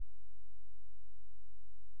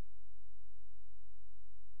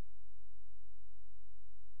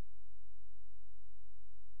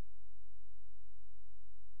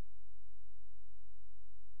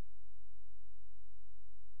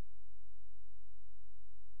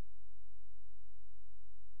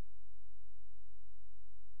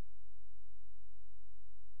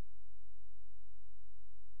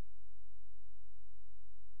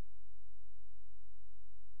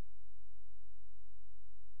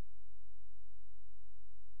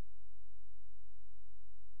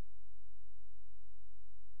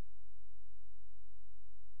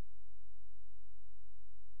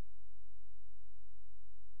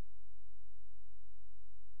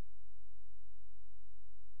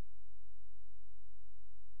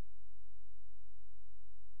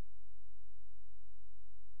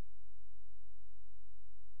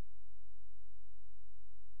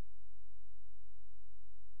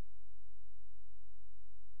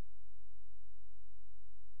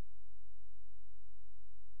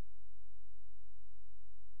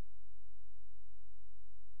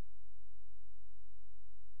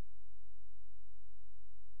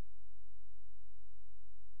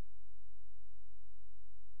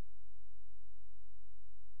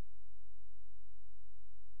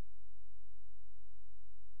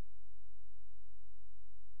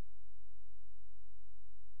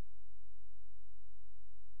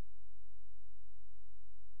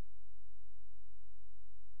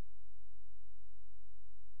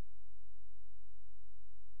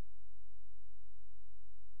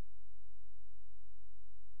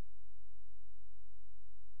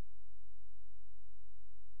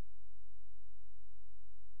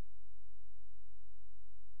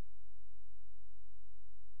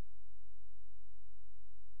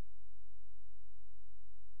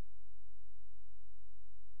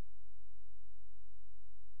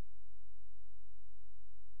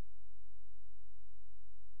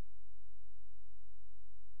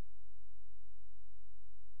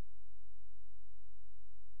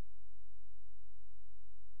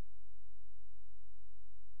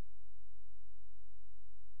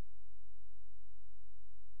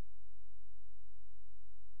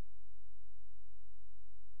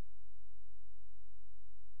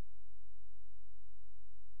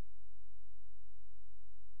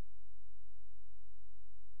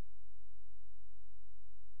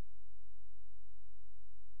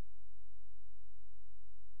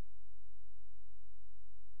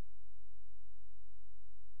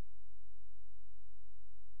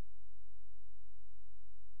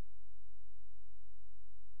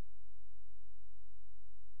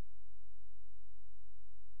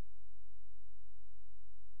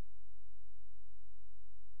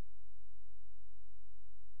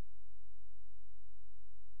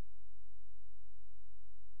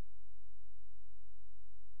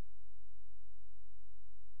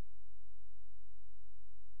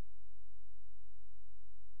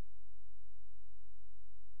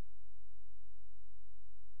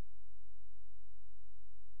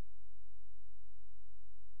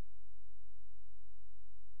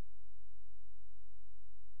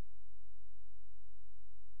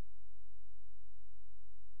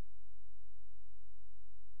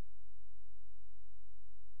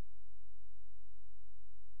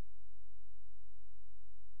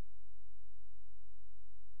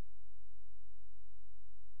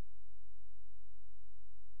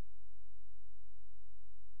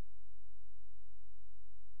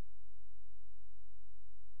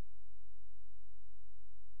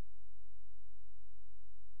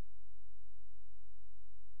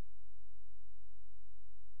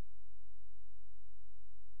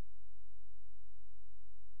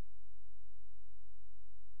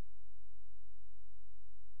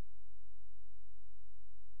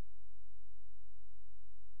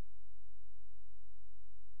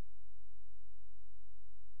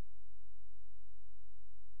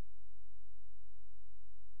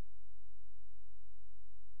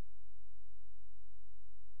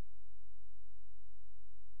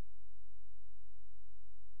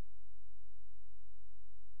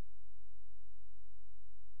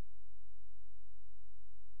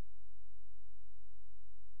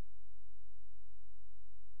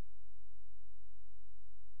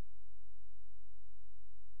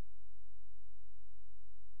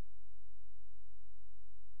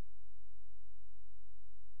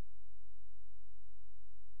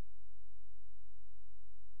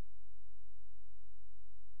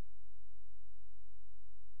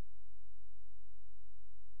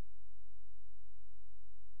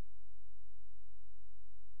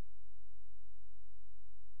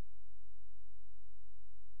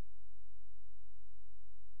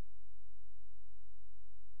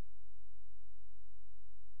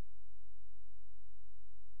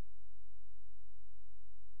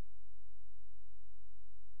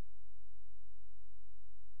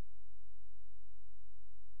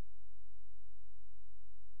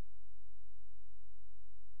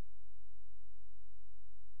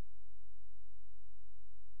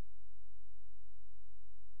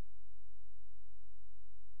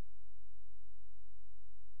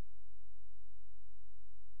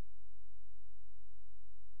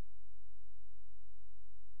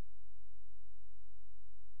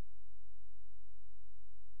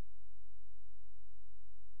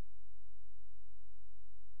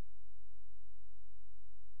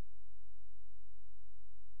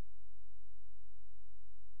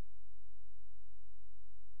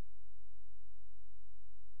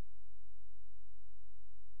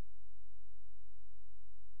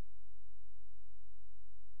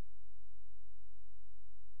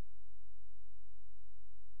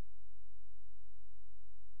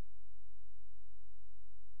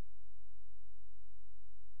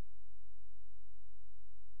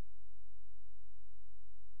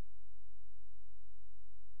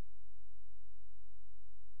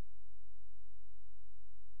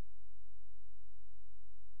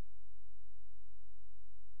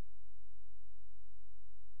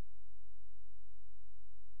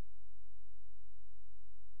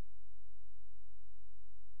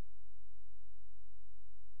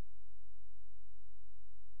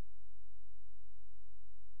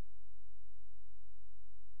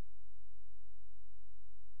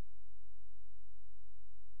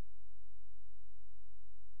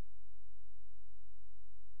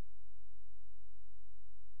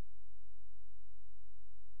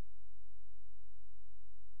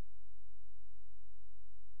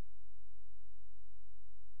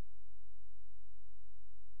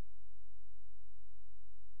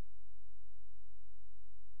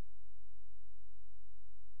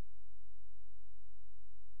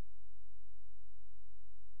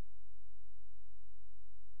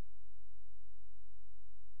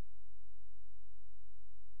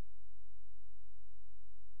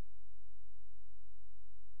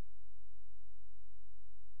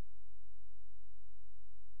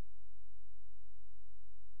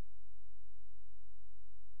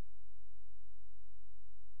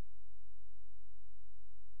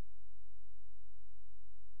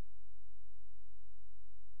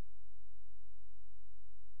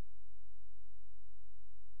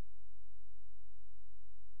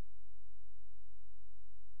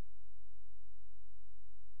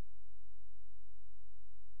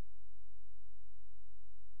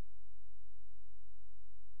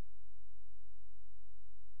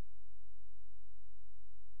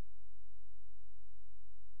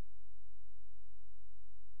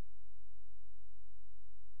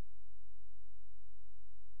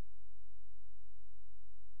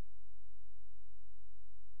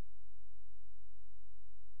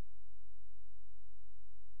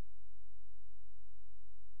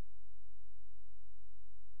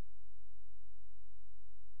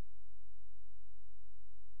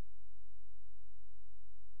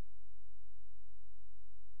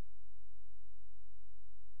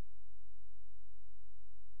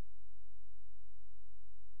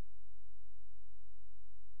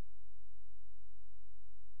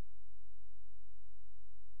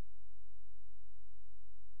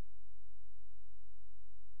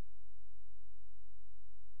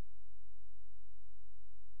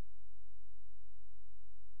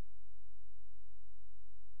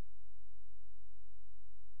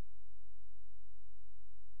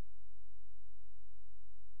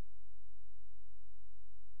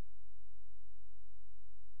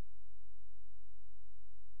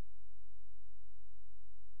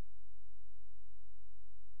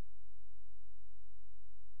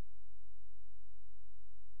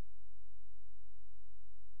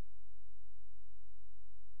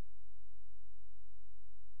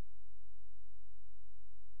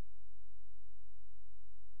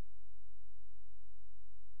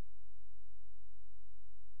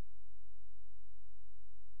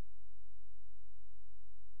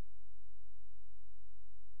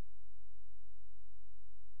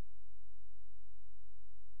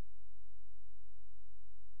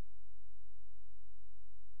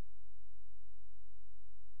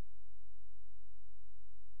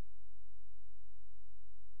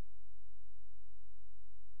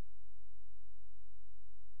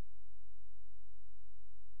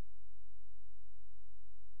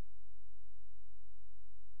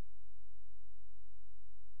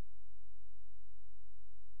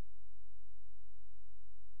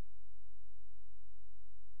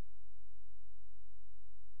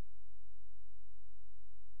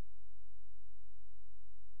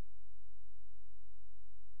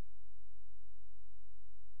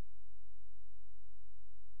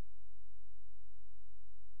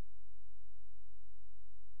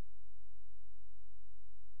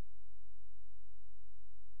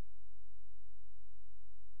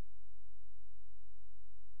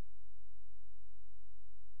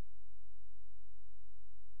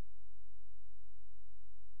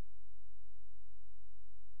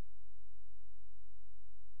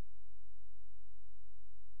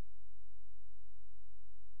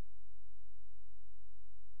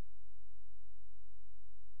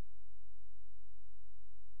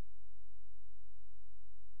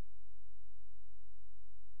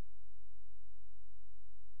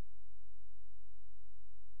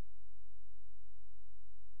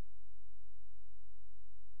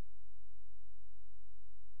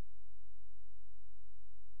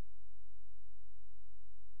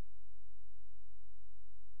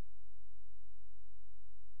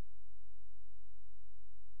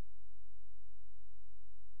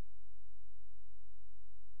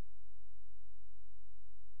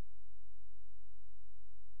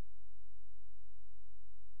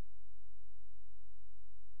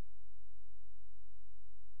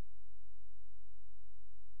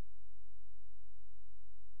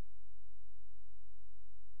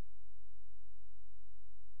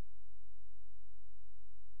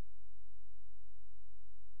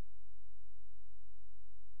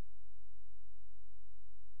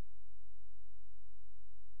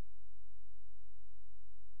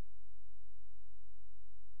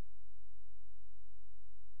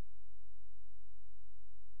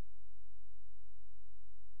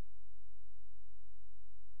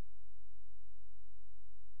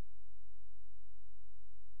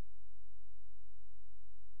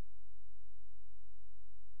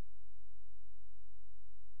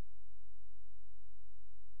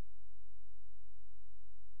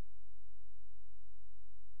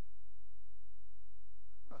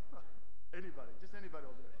Anybody, just anybody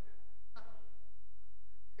will do it.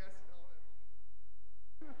 Yeah.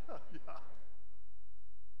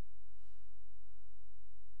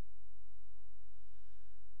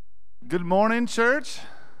 Good morning, church.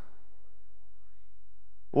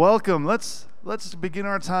 Welcome. Let's begin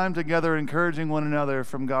our time together, encouraging one another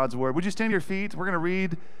from God's word. Would you stand to your feet? We're going to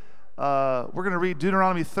read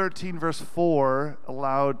Deuteronomy 13, verse 4,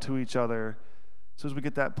 aloud to each other. So as we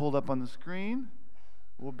get that pulled up on the screen,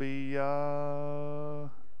 we'll be.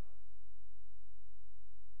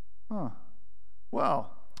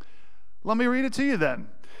 Well, let me read it to you then.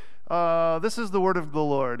 This is the word of the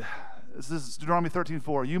Lord. This is Deuteronomy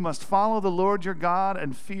 13:4. You must follow the Lord your God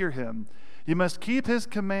and fear him. You must keep his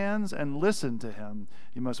commands and listen to him.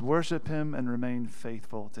 You must worship him and remain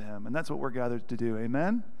faithful to him. And that's what we're gathered to do.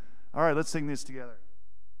 Amen? All right, let's sing this together.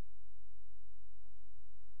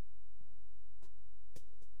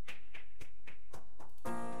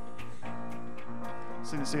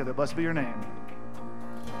 Sing this together. Blessed be your name.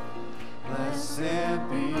 Blessed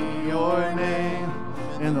be your name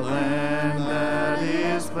in the land that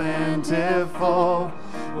is plentiful,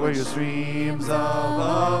 where your streams of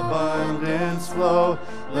abundance flow.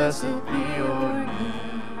 Blessed be your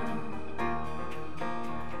name.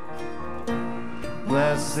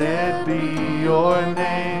 Blessed be your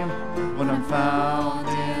name when I'm found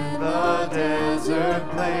in the desert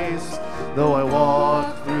place. Though I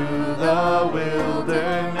walk through the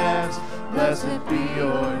wilderness, blessed be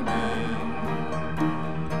your name.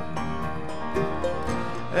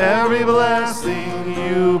 Every blessing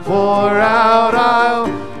you pour out, I'll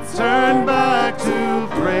turn back to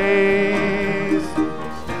praise.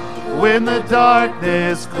 When the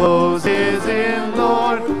darkness closes in,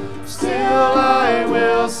 Lord, still I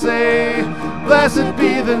will say, blessed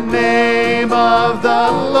be the name of the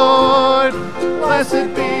Lord.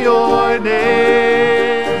 Blessed be your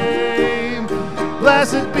name.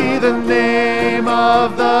 Blessed be the name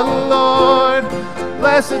of the Lord.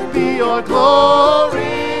 Blessed be your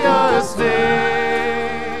glorious name.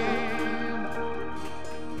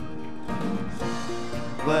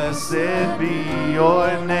 Blessed be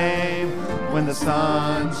your name when the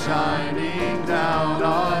sun's shining down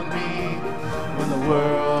on me, when the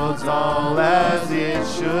world's all as it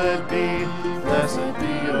should be. Blessed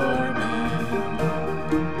be your name.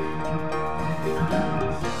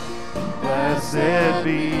 Blessed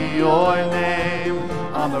be your name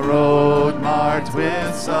on the road marked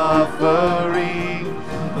with suffering,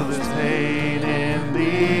 though there's pain in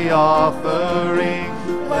the offering.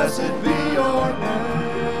 Blessed be your name.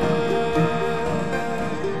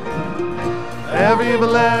 Every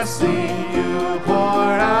blessing you pour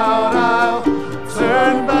out, I'll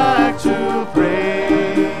turn back to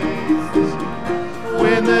praise.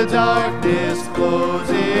 When the darkness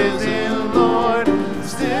closes in, Lord,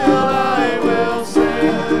 still I will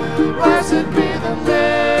say, blessed be the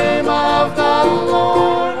name of the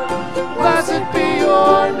Lord. Blessed be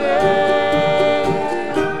your name.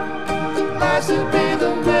 Blessed be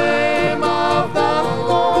the name of the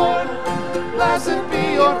Lord. Blessed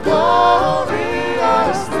be your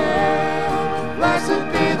glorious name. Blessed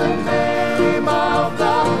be the name of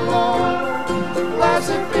the Lord.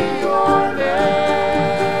 Blessed be your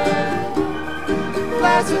name.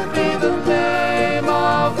 Blessed be the name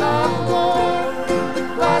of the Lord.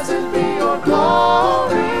 Blessed be your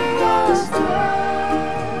glorious name.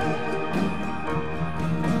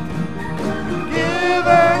 Give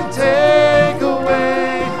and take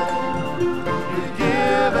away. You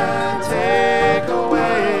give and take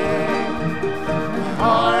away. My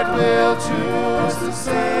heart will choose to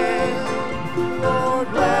say, Lord,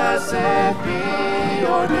 blessed be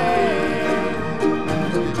your name.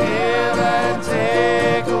 You give and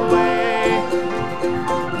take away.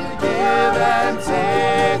 You give and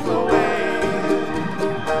take away.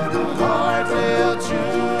 My heart will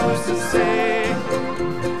choose to say,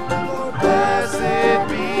 Lord, blessed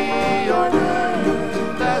be your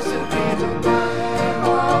name. Blessed be the name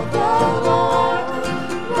of the Lord.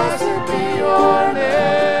 Blessed be your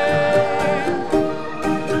name.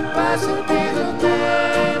 Blessed be the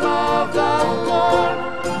name of the Lord.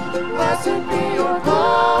 Blessed be your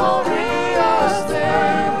glorious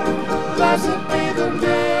name. Blessed be the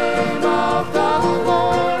name of the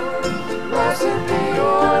Lord. Blessed be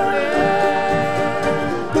your name.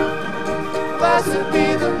 Blessed be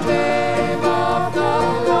the name of the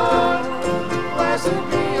Lord. Blessed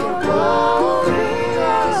be your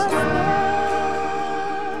glorious name.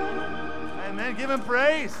 Amen. Give him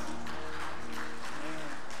praise.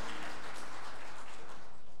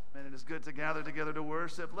 Man, it is good to gather together to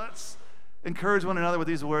worship. Let's encourage one another with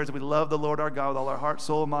these words that we love the Lord our God with all our heart,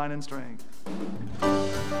 soul, mind, and strength.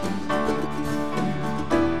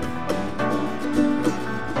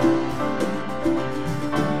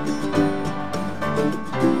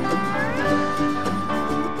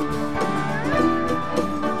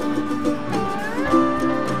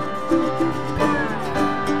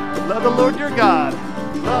 Love the Lord your God.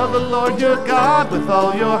 Love the Lord your God with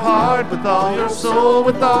all your heart, with all your soul,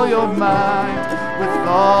 with all your mind, with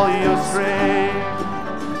all your strength.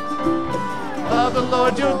 Love the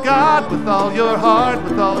Lord your God with all your heart,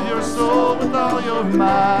 with all your soul, with all your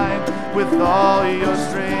mind, with all your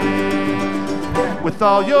strength. With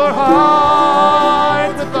all your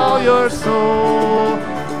heart, with all your soul,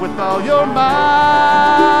 with all your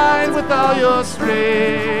mind, with all your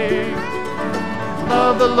strength.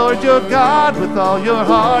 Love the Lord your God with all your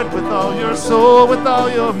heart, with all your soul, with all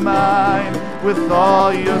your mind, with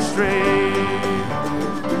all your strength.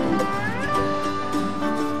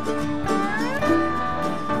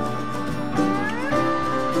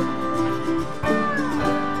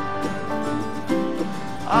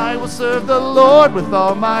 I will serve the Lord with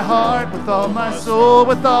all my heart, with all my soul,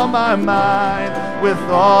 with all my mind, with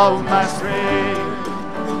all my strength.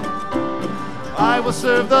 I will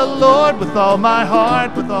serve the Lord with all my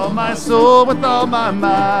heart, with all my soul, with all my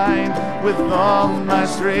mind, with all my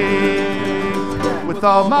strength. With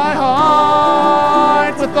all my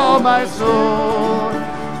heart, with all my soul,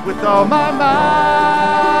 with all my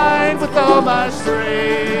mind, with all my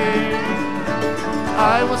strength.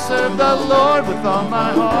 I will serve the Lord with all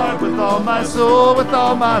my heart, with all my soul, with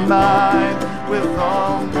all my mind, with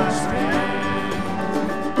all my strength.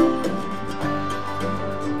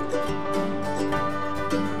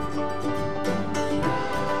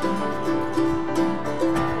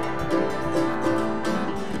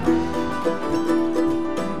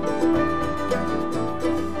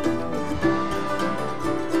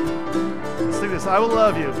 I will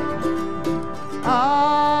love you.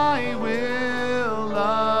 I will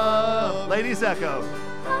love. Ladies, echo.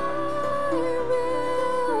 I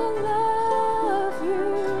will love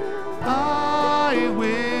you. I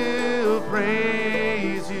will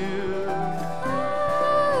praise you. I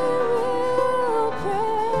will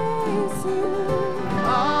praise you.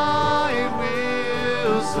 I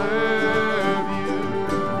will serve you.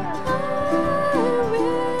 I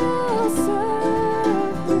will serve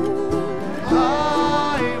you. I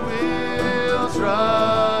will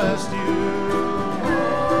trust you. I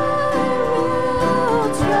will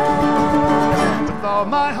trust. With all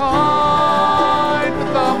my heart,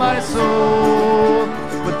 with all my soul,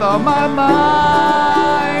 with all my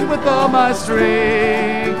mind, with all my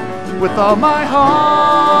strength, with all my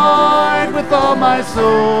heart, with all my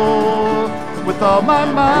soul, with all my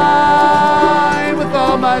mind, with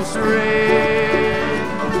all my strength.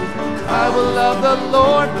 I will love the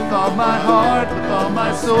Lord with all my heart, with all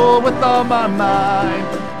my soul, with all my mind,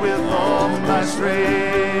 with all my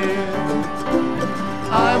strength.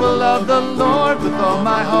 I will love the Lord with all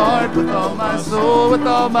my heart, with all my soul, with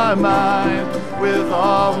all my mind, with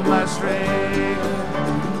all my strength.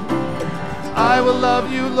 I will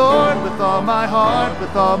love you, Lord, with all my heart,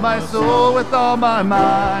 with all my soul, with all my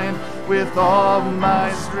mind, with all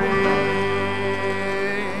my strength.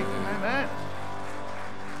 Amen.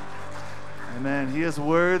 Amen. He is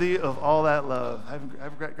worthy of all that love.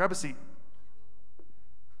 Grab a seat.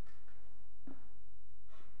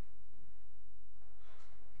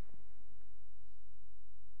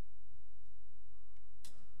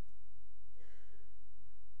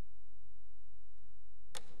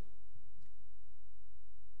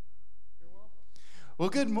 Well,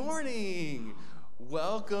 good morning.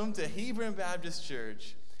 Welcome to Hebron Baptist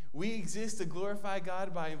Church. We exist to glorify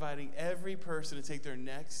God by inviting every person to take their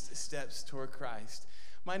next steps toward Christ.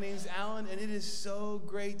 My name's Alan, and it is so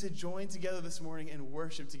great to join together this morning and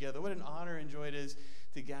worship together. What an honor and joy it is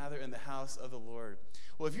to gather in the house of the Lord.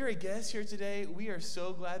 Well, if you're a guest here today, we are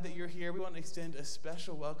so glad that you're here. We want to extend a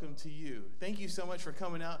special welcome to you. Thank you so much for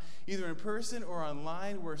coming out, either in person or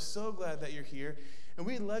online. We're so glad that you're here, and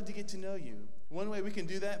we'd love to get to know you. One way we can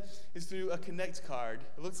do that is through a Connect card.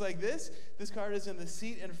 It looks like this. This card is in the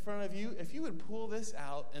seat in front of you. If you would pull this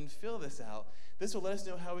out and fill this out, this will let us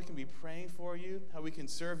know how we can be praying for you, how we can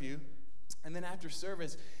serve you. And then after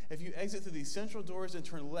service, if you exit through these central doors and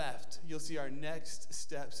turn left, you'll see our Next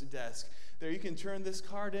Steps desk. There you can turn this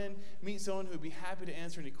card in, meet someone who would be happy to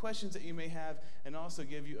answer any questions that you may have, and also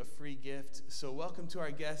give you a free gift. So welcome to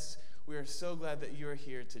our guests. We are so glad that you are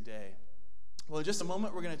here today. Well, in just a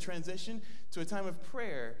moment, we're going to transition to a time of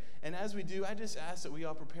prayer. And as we do, I just ask that we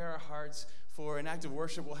all prepare our hearts for an act of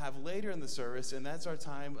worship we'll have later in the service, and that's our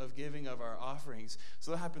time of giving of our offerings.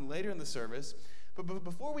 So that'll happen later in the service. But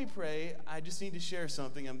before we pray, I just need to share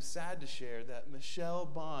something. I'm sad to share that Michelle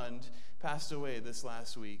Bond passed away this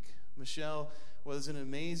last week. Michelle was an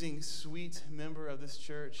amazing, sweet member of this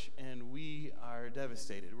church, and we are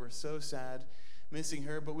devastated. We're so sad missing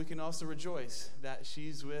her, but we can also rejoice that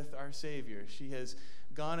she's with our Savior. She has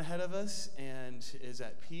gone ahead of us and is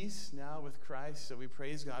at peace now with Christ, so we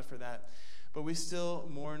praise God for that. But we still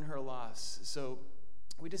mourn her loss. So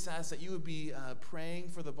we just ask that you would be praying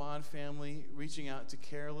for the Bond family, reaching out to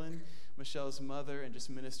Carolyn, Michelle's mother, and just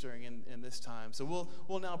ministering in this time. So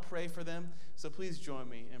we'll now pray for them. So please join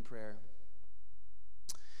me in prayer.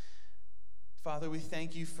 Father, we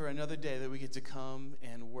thank you for another day that we get to come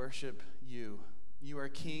and worship you. You are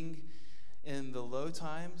King in the low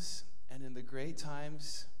times and in the great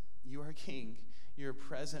times. You are King. You are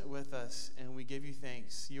present with us, and we give you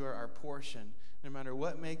thanks. You are our portion. No matter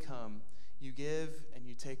what may come, you give and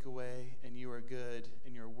you take away, and you are good,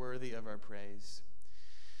 and you're worthy of our praise.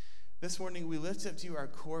 This morning, we lift up to you our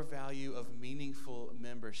core value of meaningful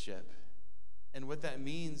membership. And what that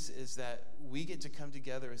means is that we get to come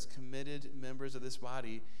together as committed members of this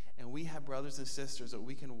body, and we have brothers and sisters that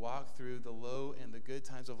we can walk through the low and the good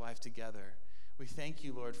times of life together. We thank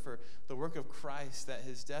you, Lord, for the work of Christ, that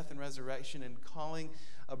his death and resurrection and calling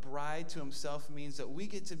a bride to himself means that we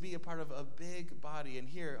get to be a part of a big body, and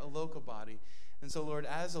here, a local body. And so, Lord,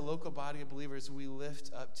 as a local body of believers, we lift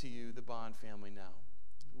up to you the Bond family now.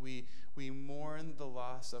 We mourn the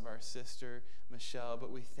loss of our sister, Michelle, but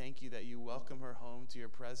we thank you that you welcome her home to your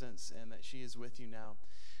presence and that she is with you now.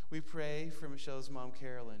 We pray for Michelle's mom,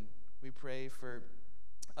 Carolyn. We pray for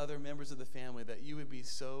other members of the family that you would be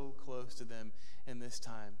so close to them in this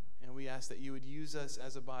time. And we ask that you would use us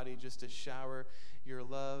as a body just to shower your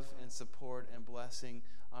love and support and blessing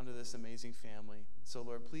onto this amazing family. So,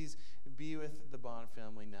 Lord, please be with the Bond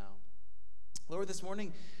family now. Lord, this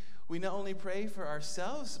morning, we not only pray for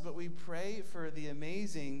ourselves, but we pray for the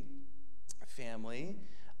amazing family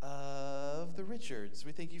of the Richards.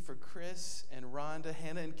 We thank you for Chris and Rhonda,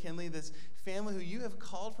 Hannah and Kinley, this family who you have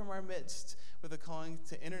called from our midst with a calling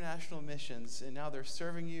to international missions, and now they're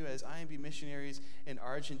serving you as IMB missionaries in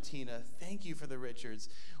Argentina. Thank you for the Richards.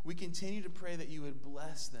 We continue to pray that you would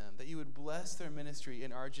bless them, that you would bless their ministry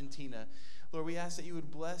in Argentina. Lord, we ask that you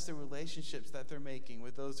would bless the relationships that they're making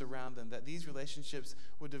with those around them, that these relationships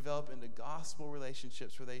would develop into gospel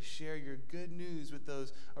relationships where they share your good news with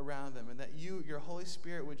those around them, and that you, your Holy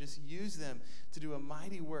Spirit, would just use them to do a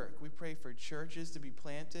mighty work. We pray for churches to be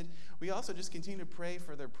planted. We also just continue to pray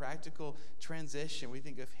for their practical transition. We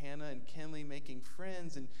think of Hannah and Kinley making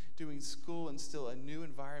friends and doing school and still a new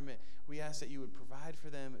environment. We ask that you would provide for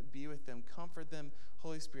them, be with them, comfort them.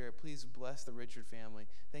 Holy Spirit, please bless the Richard family.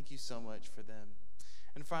 Thank you so much for them.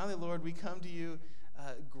 And finally, Lord, we come to you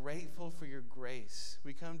grateful for your grace.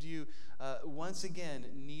 We come to you once again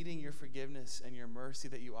needing your forgiveness and your mercy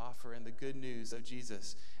that you offer and the good news of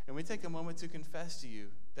Jesus. And we take a moment to confess to you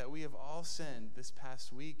that we have all sinned this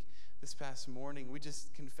past week, this past morning. We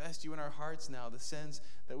just confess to you in our hearts now the sins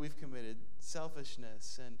that we've committed,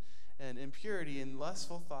 selfishness and impurity and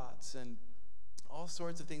lustful thoughts and all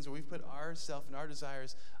sorts of things where we've put ourselves and our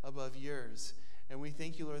desires above yours. And we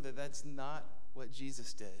thank you, Lord, that that's not what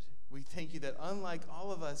Jesus did. We thank you that unlike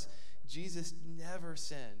all of us, Jesus never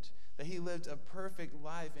sinned, that he lived a perfect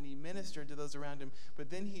life and he ministered to those around him, but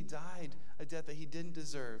then he died a death that he didn't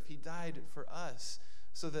deserve. He died for us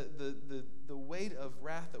so that the weight of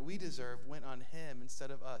wrath that we deserve went on him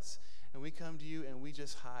instead of us. And we come to you and we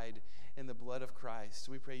just hide in the blood of Christ.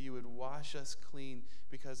 We pray you would wash us clean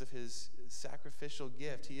because of his sacrificial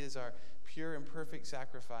gift. He is our pure and perfect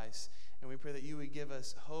sacrifice. And we pray that you would give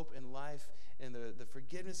us hope and life and the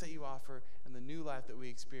forgiveness that you offer and the new life that we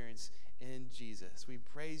experience in Jesus. We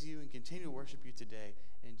praise you and continue to worship you today.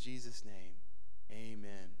 In Jesus' name,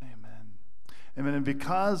 amen. Amen. Amen. And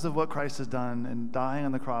because of what Christ has done in dying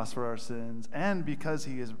on the cross for our sins, and because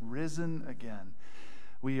he is risen again,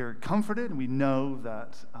 we are comforted, and we know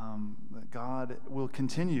that God will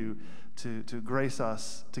continue to grace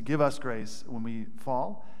us, to give us grace when we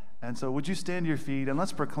fall. And so would you stand to your feet, and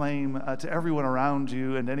let's proclaim to everyone around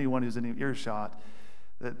you and anyone who's in earshot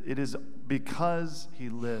that it is because he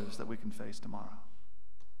lives that we can face tomorrow.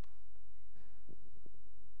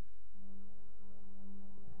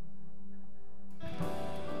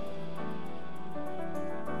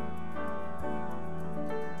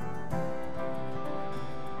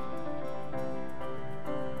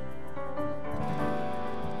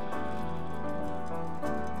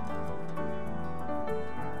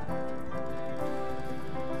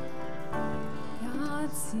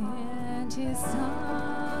 God sent his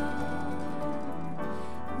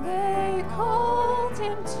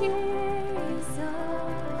Jesus,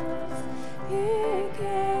 He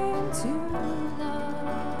came to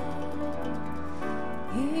love,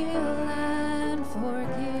 heal and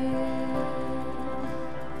forgive.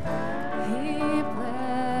 He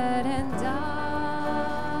bled and died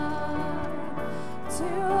to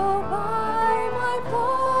buy my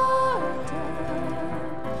pardon.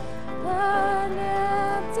 An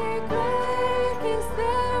empty grave is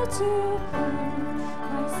there to prove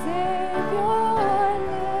my Savior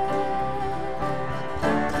lives.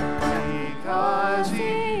 Because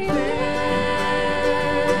He lives,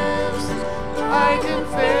 I can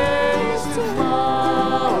face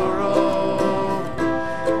tomorrow.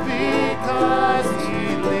 Because He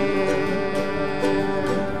lives,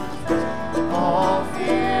 all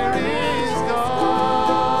fear is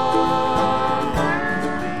gone.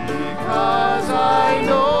 Because I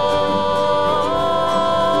know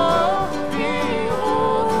He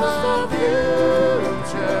holds the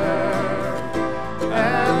future,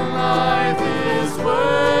 and life is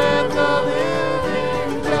worth the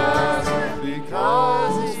living just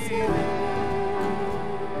because He lives.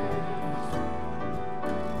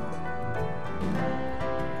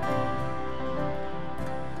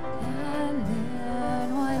 And then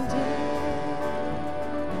one day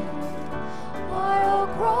I'll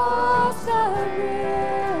cross the river,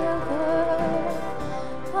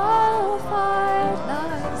 I'll fight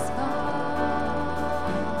like sky,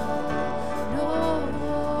 no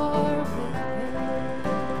war with pain.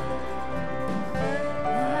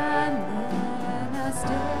 And then as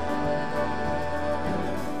death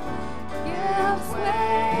gives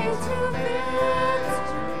way to victory,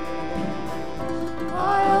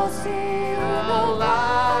 I'll see the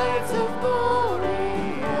lights of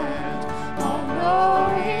glory and I'll know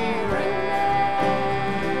He reigns.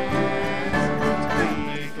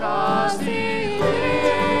 Because He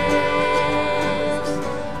lives,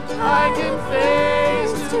 I can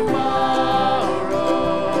face tomorrow.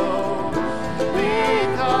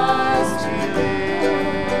 Because He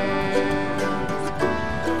lives,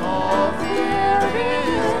 all fear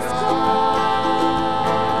is gone.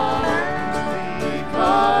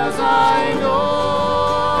 Because I know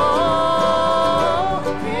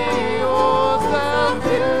He holds the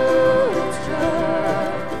future,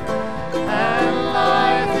 and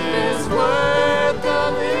life is worth the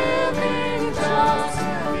living just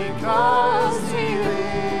because He lives.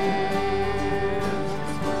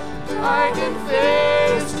 I can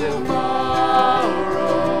face tomorrow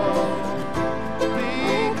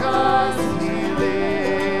because He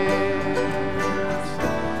lives.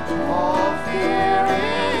 All fear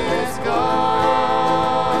is gone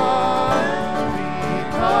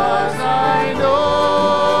because I know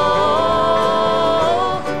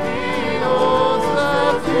He holds the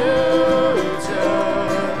future,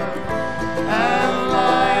 and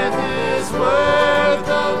life is worth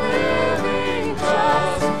the living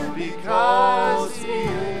just because He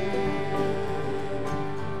lives.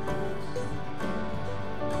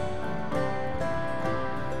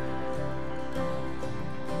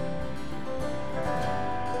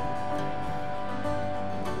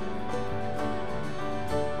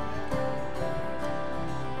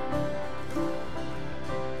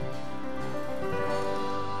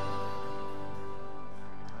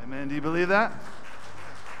 Amen. Do you believe that?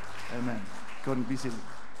 Amen. Go ahead and be seated.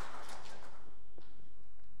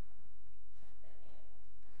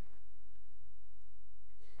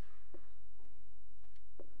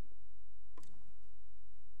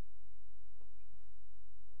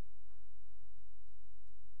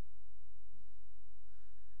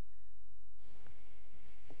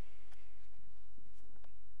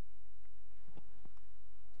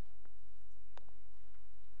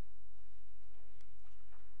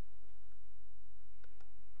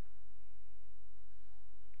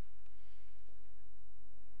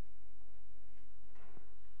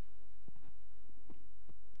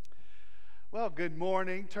 Well, good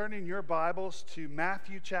morning. Turning your Bibles to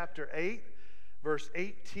Matthew chapter 8, verse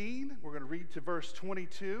 18. We're going to read to verse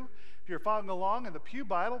 22. If you're following along in the Pew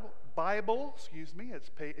Bible, it's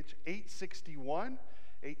page 861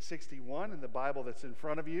 in the Bible that's in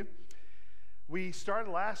front of you. We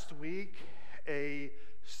started last week a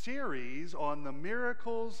series on the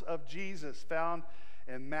miracles of Jesus found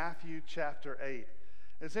in Matthew chapter 8.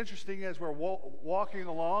 It's interesting as we're walking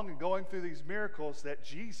along and going through these miracles that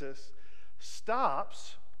Jesus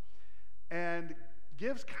stops and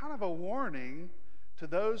gives kind of a warning to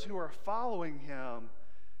those who are following Him.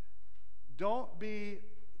 Don't be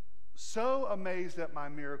so amazed at my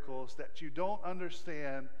miracles that you don't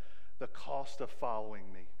understand the cost of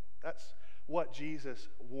following me. That's what Jesus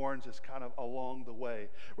warns us kind of along the way.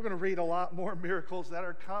 We're going to read a lot more miracles that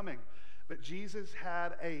are coming, but Jesus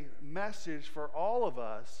had a message for all of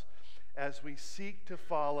us as we seek to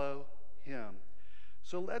follow him.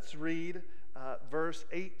 So let's read verse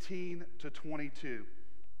 18 to 22.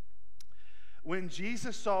 When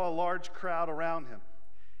Jesus saw a large crowd around him,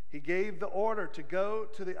 he gave the order to go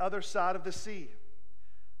to the other side of the sea.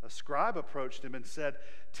 A scribe approached him and said,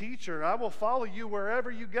 "Teacher, I will follow you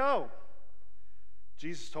wherever you go."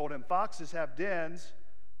 Jesus told him, "Foxes have dens,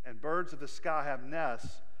 and birds of the sky have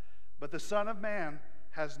nests, but the Son of Man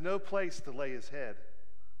has no place to lay his head."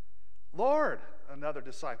 "Lord," another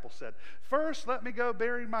disciple said, "first let me go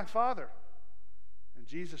bury my father." And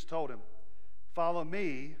Jesus told him, "Follow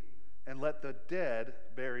me, and let the dead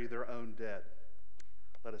bury their own dead."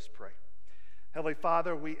 Let us pray. Heavenly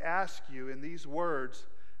Father, we ask you in these words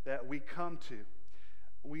that we come to.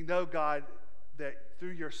 We know, God, that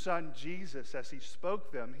through your Son Jesus, as he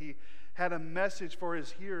spoke them, he had a message for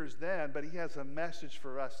his hearers then, but he has a message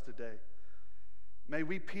for us today. May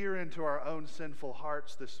we peer into our own sinful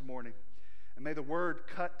hearts this morning, and may the word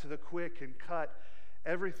cut to the quick and cut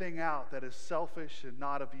everything out that is selfish and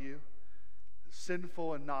not of you,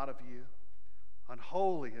 sinful and not of you,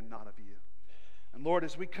 unholy and not of you. And Lord,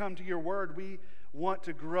 as we come to your word, we want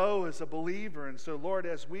to grow as a believer. And so, Lord,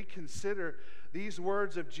 as we consider these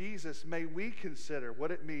words of Jesus, may we consider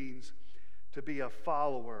what it means to be a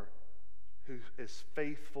follower who is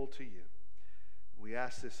faithful to you. We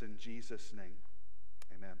ask this in Jesus' name.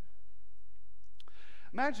 Amen.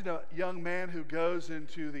 Imagine a young man who goes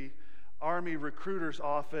into the Army recruiter's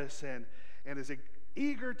office and is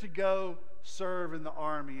eager to go serve in the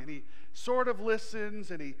Army, and he sort of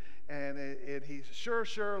listens, and he's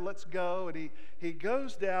sure, let's go, and he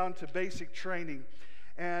goes down to basic training,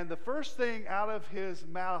 and the first thing out of his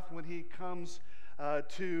mouth when he comes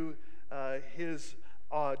to his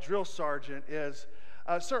drill sergeant is,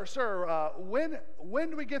 Sir, when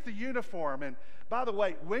do we get the uniform? And by the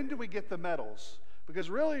way, when do we get the medals? Because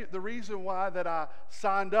really the reason why that I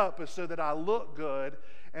signed up is so that I look good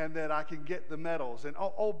and that I can get the medals. And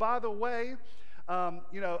by the way,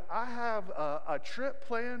 I have a trip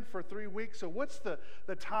planned for 3 weeks. So what's the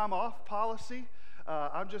time off policy?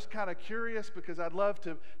 I'm just kind of curious because I'd love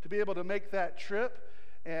to be able to make that trip.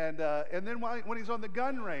 And then when he's on the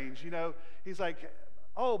gun range, he's like,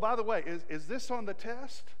 "Oh, by the way, is this on the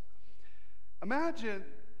test?" Imagine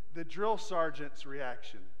the drill sergeant's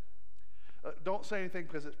reaction. Don't say anything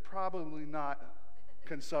because it's probably not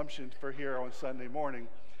consumption for here on Sunday morning.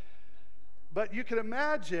 But you can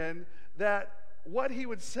imagine that what he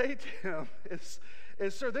would say to him is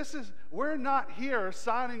 "Sir, we're not here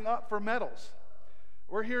signing up for medals.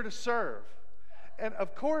 We're here to serve." And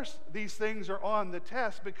of course, these things are on the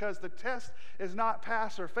test because the test is not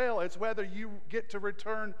pass or fail. It's whether you get to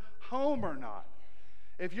return home or not.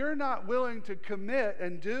 If you're not willing to commit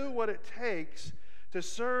and do what it takes to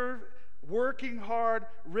serve, working hard,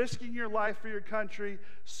 risking your life for your country,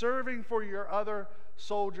 serving for your other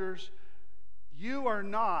soldiers, you are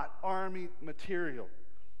not Army material.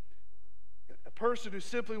 A person who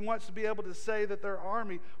simply wants to be able to say that they're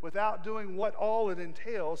Army without doing what all it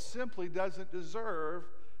entails simply doesn't deserve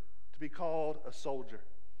to be called a soldier.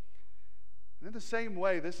 And in the same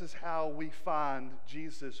way, this is how we find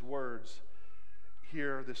Jesus' words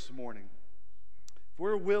here this morning. If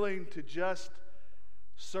we're willing to just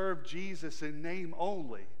serve Jesus in name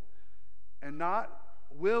only and not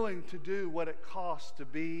willing to do what it costs to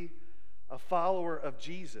be a follower of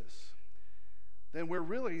Jesus, then we're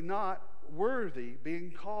really not worthy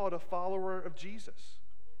being called a follower of Jesus.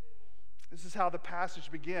 This is how the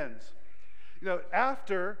passage begins.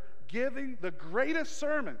 After giving the greatest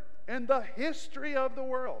sermon in the history of the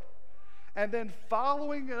world, and then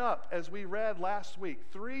following it up, as we read last week,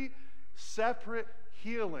 3 separate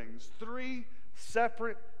healings, 3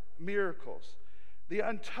 separate miracles. The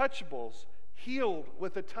untouchables healed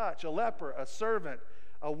with a touch, a leper, a servant,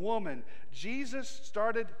 a woman. Jesus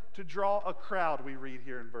started to draw a crowd, we read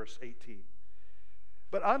here in verse 18.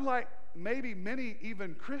 But unlike maybe many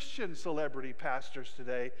even Christian celebrity pastors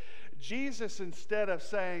today, Jesus, instead of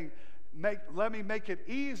saying, let me make it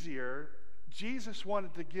easier, Jesus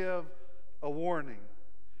wanted to give a warning.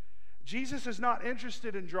 Jesus is not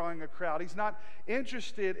interested in drawing a crowd. He's not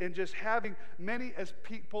interested in just having many as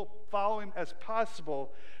people follow him as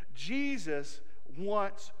possible. Jesus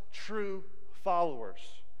wants true followers.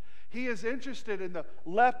 He is interested in the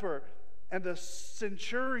leper and the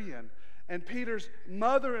centurion and Peter's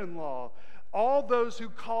mother-in-law, all those who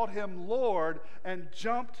called him Lord and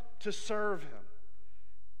jumped to serve him.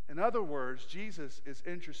 In other words, Jesus is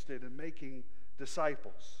interested in making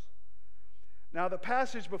disciples. Now, the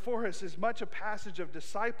passage before us is much a passage of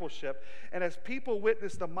discipleship, and as people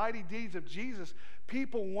witnessed the mighty deeds of Jesus,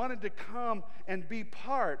 people wanted to come and be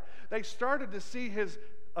part. They started to see his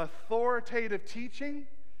authoritative teaching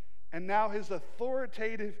and now his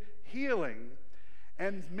authoritative healing.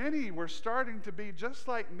 And many were starting to be, just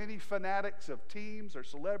like many fanatics of teams or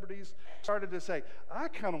celebrities, started to say, I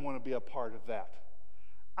kind of want to be a part of that.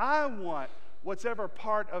 I want what's ever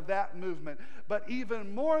part of that movement. But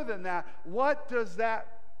even more than that, what does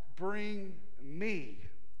that bring me?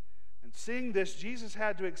 And seeing this, Jesus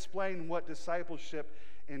had to explain what discipleship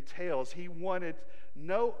entails. He wanted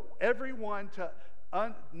everyone to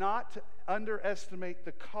not to underestimate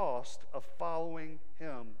the cost of following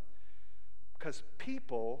him. Because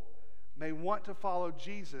people may want to follow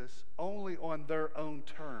Jesus only on their own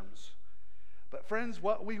terms. But friends,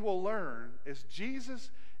 what we will learn is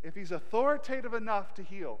Jesus, if he's authoritative enough to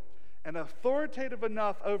heal and authoritative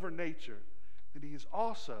enough over nature, then he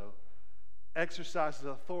also exercises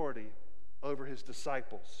authority over his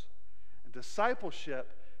disciples. And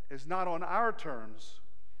discipleship is not on our terms,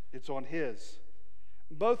 it's on his.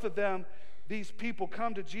 Both of them, these people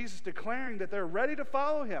come to Jesus declaring that they're ready to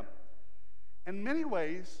follow him. In many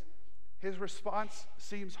ways, his response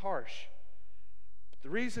seems harsh. But the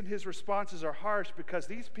reason his responses are harsh because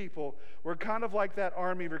these people were kind of like that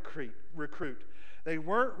army recruit. They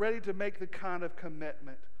weren't ready to make the kind of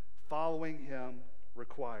commitment following him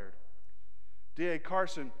required. D.A.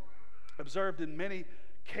 Carson observed in many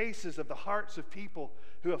cases of the hearts of people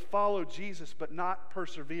who have followed Jesus but not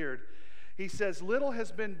persevered. He says, little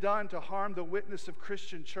has been done to harm the witness of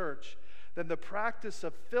Christian church than the practice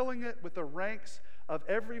of filling it with the ranks of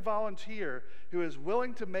every volunteer who is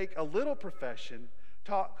willing to make a little profession,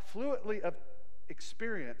 talk fluently of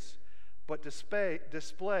experience, but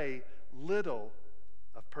display little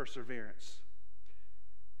of perseverance.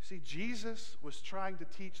 See, Jesus was trying to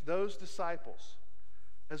teach those disciples,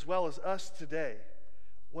 as well as us today,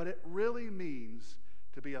 what it really means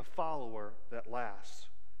to be a follower that lasts.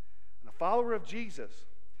 And a follower of Jesus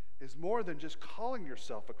is more than just calling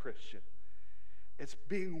yourself a Christian. It's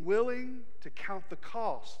being willing to count the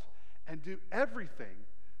cost and do everything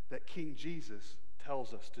that King Jesus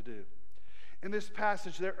tells us to do. In this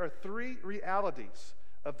passage, there are three realities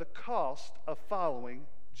of the cost of following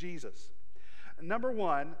Jesus. Number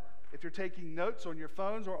one, if you're taking notes on your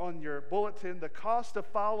phones or on your bulletin, the cost of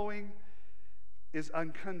following is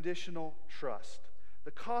unconditional trust.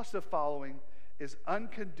 The cost of following is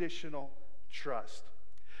unconditional trust.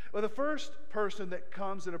 Well, the first person that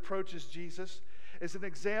comes and approaches Jesus as an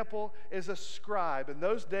example is a scribe. In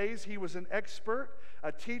those days, he was an expert,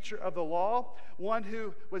 a teacher of the law, one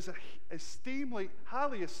who was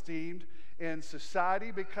highly esteemed in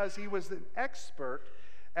society because he was an expert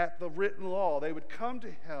at the written law. They would come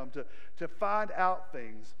to him to find out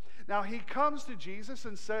things. Now, he comes to Jesus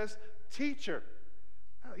and says, teacher.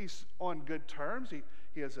 Now, he's on good terms.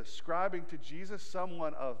 He is ascribing to Jesus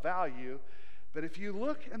someone of value. But if you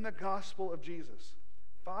look in the gospel of Jesus,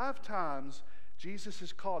 5 times Jesus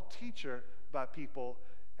is called teacher by people,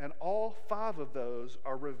 and all 5 of those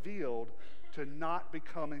are revealed to not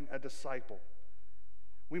becoming a disciple.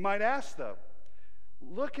 We might ask, though,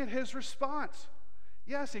 look at his response.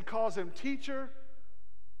 Yes, he calls him teacher,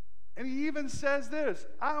 and he even says this,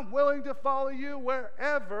 I'm willing to follow you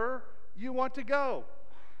wherever you want to go.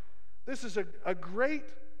 This is a great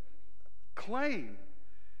claim.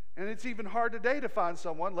 And it's even hard today to find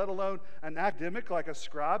someone, let alone an academic like a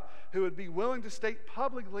scribe, who would be willing to state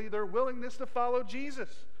publicly their willingness to follow Jesus.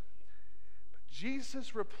 But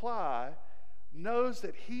Jesus' reply knows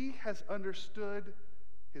that he has understood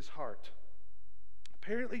his heart.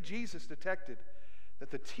 Apparently, Jesus detected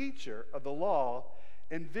that the teacher of the law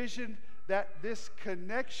envisioned that this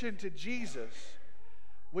connection to Jesus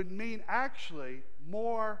would mean actually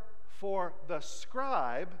more for the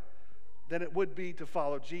scribe than it would be to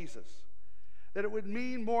follow Jesus. That it would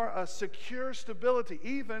mean more a secure stability,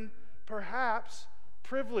 even perhaps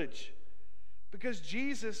privilege. Because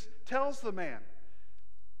Jesus tells the man,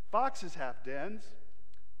 foxes have dens,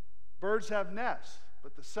 birds have nests,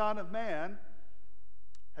 but the Son of Man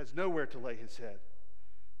has nowhere to lay his head.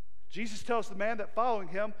 Jesus tells the man that following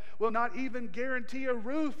him will not even guarantee a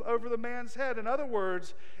roof over the man's head. In other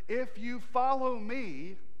words, if you follow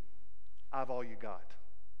me, I've all you got.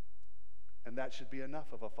 And that should be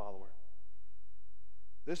enough of a follower.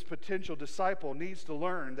 This potential disciple needs to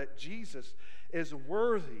learn that Jesus is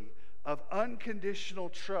worthy of unconditional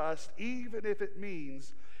trust, even if it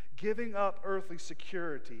means giving up earthly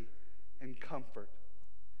security and comfort.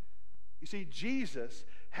 You see, Jesus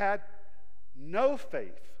had no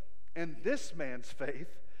faith in this man's faith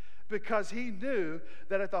because he knew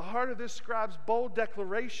that at the heart of this scribe's bold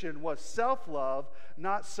declaration was self-love,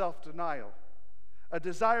 not self-denial. A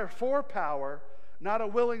desire for power, not a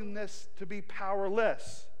willingness to be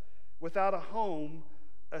powerless, without a home,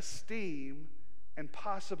 esteem, and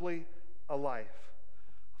possibly a life.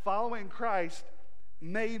 Following Christ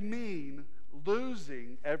may mean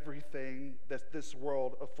losing everything that this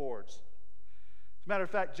world affords. As a matter of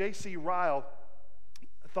fact, J.C. Ryle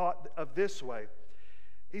thought of this way.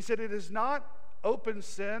 He said, "It is not open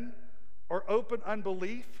sin or open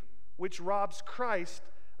unbelief which robs Christ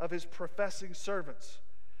of his professing servants,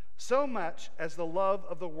 so much as the love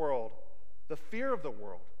of the world, the fear of the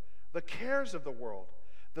world, the cares of the world,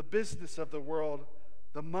 the business of the world,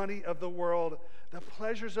 the money of the world, the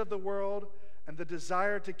pleasures of the world, and the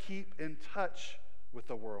desire to keep in touch with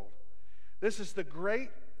the world. This is the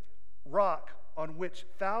great rock on which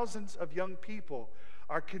thousands of young people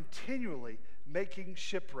are continually making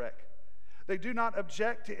shipwreck. They do not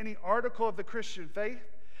object to any article of the Christian faith.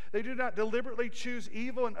 They do not deliberately choose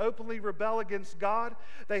evil and openly rebel against God.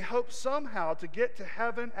 They hope somehow to get to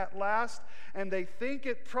heaven at last, and they think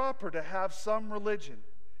it proper to have some religion.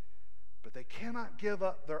 But they cannot give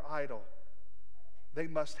up their idol. They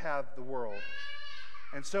must have the world.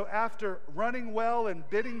 And so after running well and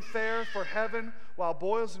bidding fair for heaven while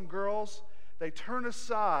boys and girls, they turn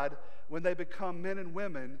aside when they become men and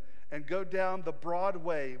women and go down the broad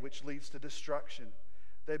way which leads to destruction.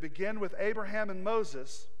 They begin with Abraham and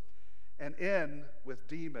Moses and end with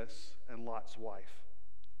Demas and Lot's wife."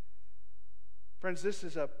 Friends, this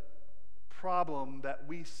is a problem that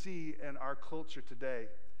we see in our culture today,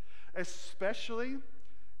 especially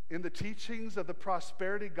in the teachings of the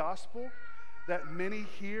prosperity gospel that many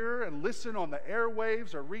hear and listen on the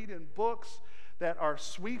airwaves or read in books that are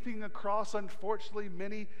sweeping across, unfortunately,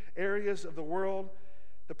 many areas of the world.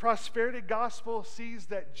 The prosperity gospel sees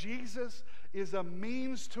that Jesus is a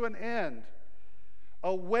means to an end,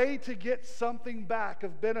 a way to get something back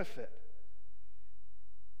of benefit.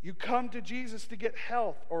 You come to Jesus to get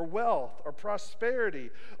health or wealth or prosperity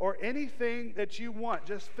or anything that you want.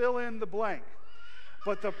 Just fill in the blank.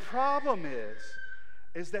 But the problem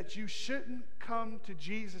is that you shouldn't come to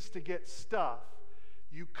Jesus to get stuff.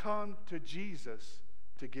 You come to Jesus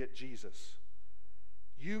to get Jesus.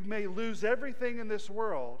 You may lose everything in this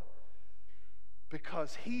world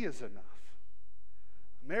because he is enough.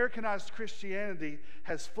 Americanized Christianity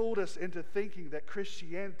has fooled us into thinking that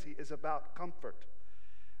Christianity is about comfort.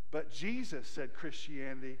 But Jesus said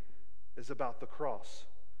Christianity is about the cross,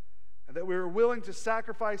 and that we are willing to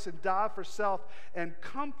sacrifice and die for self, and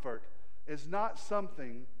comfort is not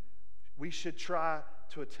something we should try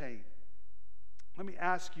to attain. Let me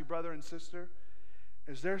ask you, brother and sister,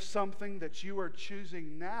 is there something that you are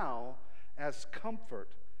choosing now as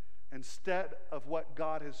comfort instead of what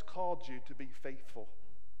God has called you to be faithful?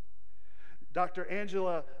 Dr.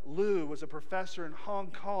 Angela Liu was a professor in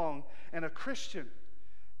Hong Kong and a Christian,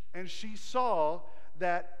 and she saw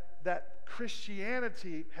that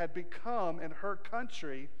Christianity had become in her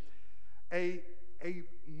country a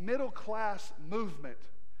middle-class movement.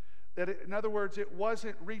 That in other words, it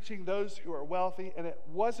wasn't reaching those who are wealthy, and it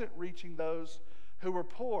wasn't reaching those who were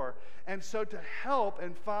poor. And so to help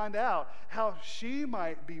and find out how she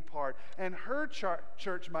might be part, and her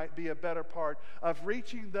church might be a better part of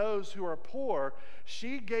reaching those who are poor,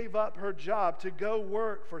 she gave up her job to go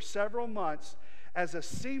work for several months as a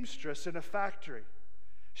seamstress in a factory.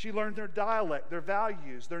 She learned their dialect, their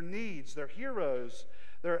values, their needs, their heroes,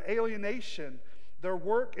 their alienation, their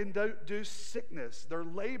work-induced sickness, their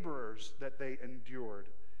laborers that they endured.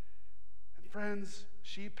 And friends,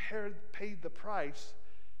 she paid the price,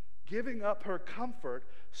 giving up her comfort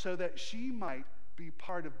so that she might be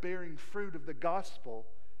part of bearing fruit of the gospel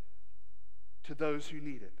to those who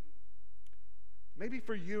need it. Maybe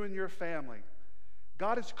for you and your family,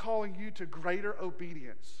 God is calling you to greater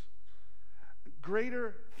obedience,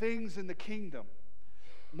 greater things in the kingdom,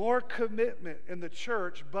 more commitment in the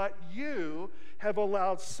church, but you have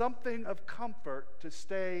allowed something of comfort to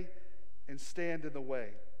stay and stand in the way.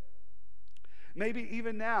 Maybe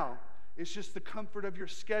even now, it's just the comfort of your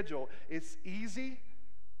schedule. It's easy,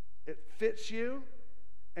 it fits you,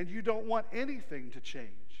 and you don't want anything to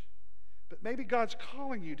change. But maybe God's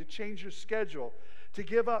calling you to change your schedule, to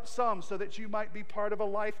give up some so that you might be part of a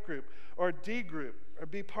life group or a D group or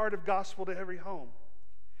be part of Gospel to Every Home.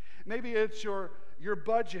 Maybe it's your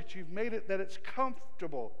budget. You've made it that it's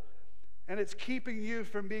comfortable, and it's keeping you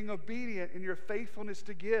from being obedient in your faithfulness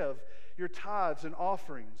to give your tithes and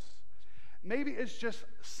offerings. Maybe it's just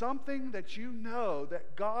something that you know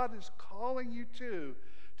that God is calling you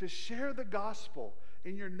to share the gospel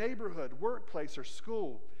in your neighborhood, workplace, or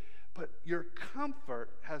school. but your comfort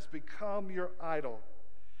has become your idol.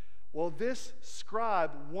 Well, this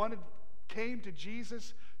scribe came to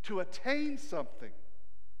Jesus to attain something.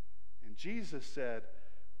 And Jesus said,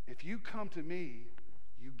 if you come to me,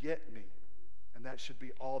 you get me. And that should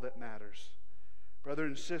be all that matters. Brother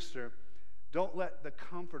and sister, don't let the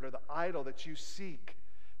comfort or the idol that you seek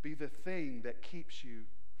be the thing that keeps you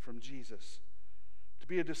from Jesus. To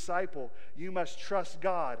be a disciple, you must trust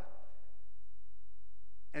God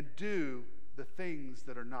and do the things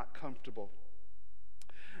that are not comfortable.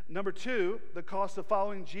 Number 2, the cost of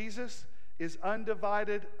following Jesus is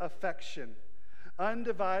undivided affection.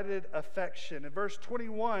 Undivided affection. In verse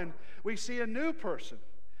 21, we see a new person,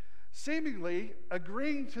 seemingly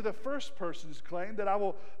agreeing to the first person's claim that I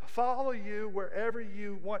will follow you wherever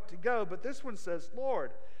you want to go. But this one says,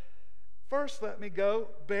 Lord, first let me go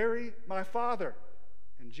bury my father.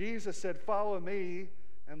 And Jesus said, follow me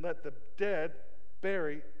and let the dead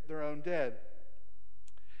bury their own dead.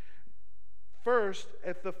 First,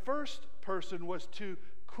 if the first person was too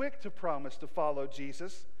quick to promise to follow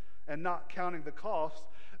Jesus and not counting the cost,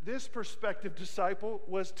 this prospective disciple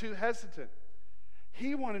was too hesitant.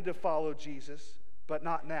 He wanted to follow Jesus, but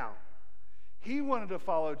not now. He wanted to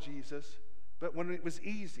follow Jesus, but when it was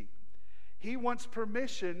easy. He wants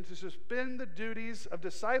permission to suspend the duties of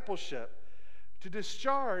discipleship, to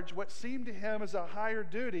discharge what seemed to him as a higher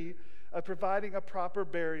duty of providing a proper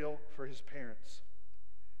burial for his parents.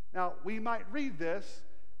 Now, we might read this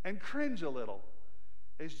and cringe a little.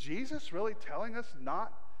 Is Jesus really telling us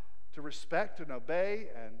not to respect and obey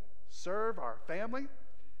and serve our family?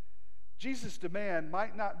 Jesus' demand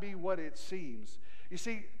might not be what it seems. You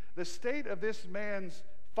see, the state of this man's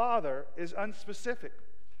father is unspecific.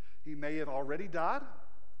 He may have already died.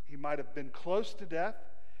 He might have been close to death.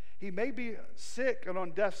 He may be sick and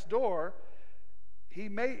on death's door. He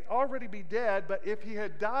may already be dead, but if he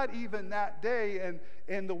had died even that day and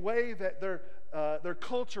in the way that their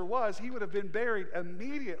culture was, he would have been buried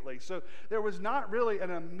immediately. So there was not really an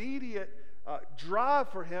immediate drive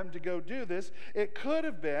for him to go do this. It could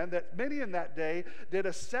have been that many in that day did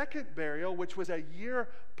a second burial, which was a year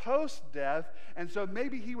post-death, and so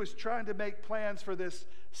maybe he was trying to make plans for this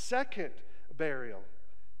second burial.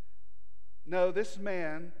 No, this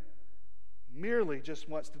man merely just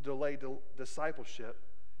wants to delay discipleship,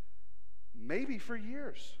 maybe for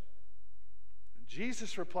years.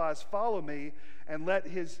 Jesus replies, follow me and let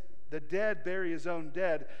the dead bury his own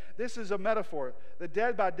dead. This is a metaphor. The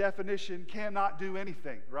dead, by definition, cannot do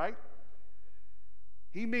anything, right?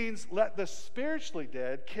 He means let the spiritually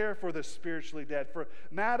dead care for the spiritually dead, for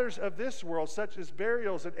matters of this world, such as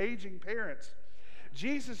burials and aging parents.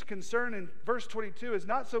 Jesus' concern in verse 22 is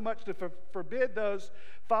not so much to forbid those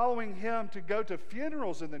following him to go to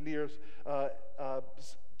funerals in the near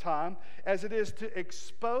time, as it is to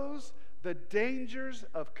expose the dangers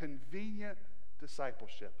of convenient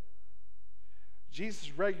discipleship.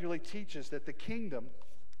 Jesus regularly teaches that the kingdom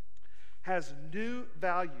has new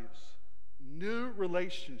values, new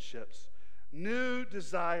relationships, new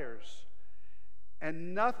desires,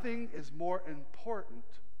 and nothing is more important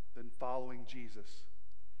than following Jesus.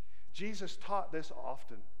 Jesus taught this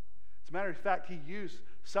often. As a matter of fact, he used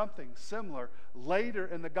something similar later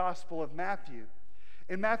in the Gospel of Matthew.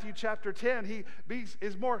 In Matthew chapter 10, he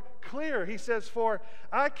is more clear. He says, for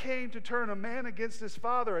I came to turn a man against his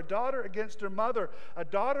father, a daughter against her mother, a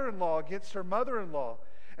daughter-in-law against her mother-in-law.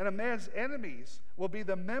 And a man's enemies will be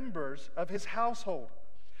the members of his household.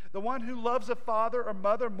 The one who loves a father or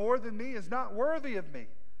mother more than me is not worthy of me.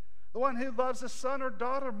 The one who loves a son or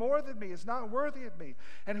daughter more than me is not worthy of me.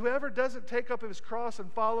 And whoever doesn't take up his cross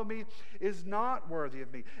and follow me is not worthy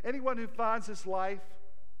of me. Anyone who finds his life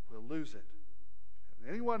will lose it. And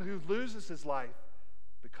anyone who loses his life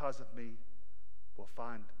because of me will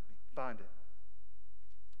find it.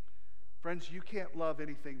 Friends, you can't love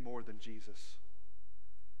anything more than Jesus.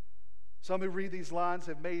 Some who read these lines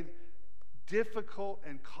have made difficult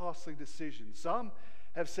and costly decisions. Some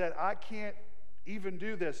have said, I can't even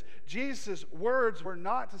do this. Jesus' words were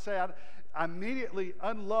not to say, I immediately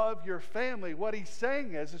unlove your family. What he's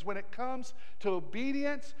saying is when it comes to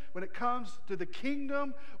obedience, when it comes to the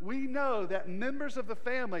kingdom, we know that members of the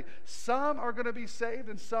family, some are going to be saved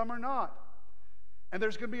and some are not. And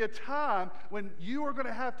there's going to be a time when you are going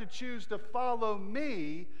to have to choose to follow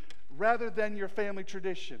me rather than your family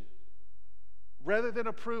tradition, rather than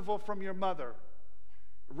approval from your mother,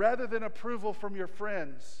 rather than approval from your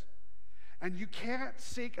friends. And you can't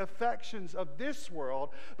seek affections of this world,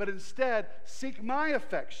 but instead seek my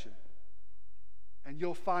affection, and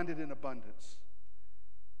you'll find it in abundance.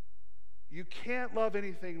 You can't love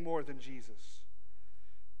anything more than Jesus.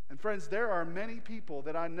 And friends, there are many people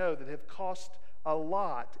that I know that have cost a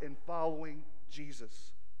lot in following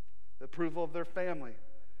Jesus. The approval of their family,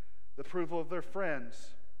 the approval of their friends.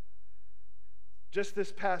 Just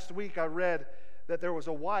this past week, I read that there was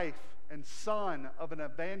a wife and son of an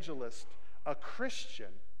evangelist, a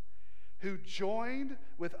Christian, who joined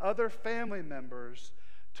with other family members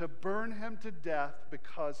to burn him to death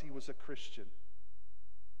because he was a Christian.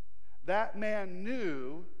 That man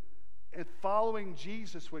knew that following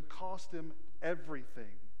Jesus would cost him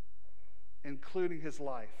everything, including his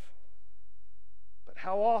life. But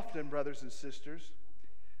how often, brothers and sisters,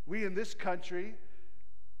 we in this country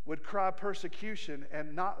would cry persecution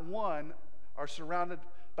and not one are surrounded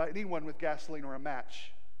by anyone with gasoline or a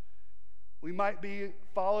match. We might be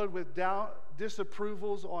followed with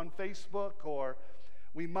disapprovals on Facebook, or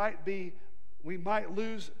we might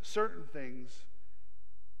lose certain things.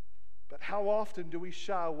 But how often do we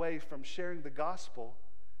shy away from sharing the gospel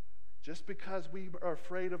just because we are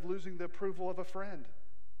afraid of losing the approval of a friend?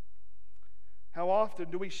 How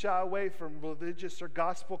often do we shy away from religious or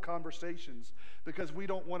gospel conversations because we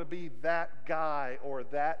don't want to be that guy or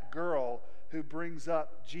that girl who brings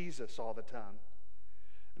up Jesus all the time?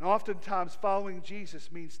 And oftentimes following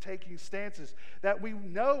Jesus means taking stances that we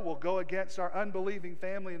know will go against our unbelieving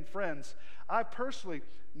family and friends. I personally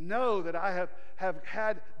know that I have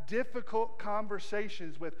had difficult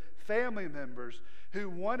conversations with family members who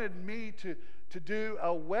wanted me to do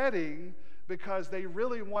a wedding because they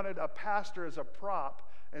really wanted a pastor as a prop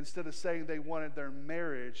instead of saying they wanted their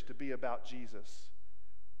marriage to be about Jesus.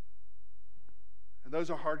 And those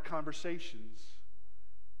are hard conversations.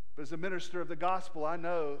 But as a minister of the gospel, I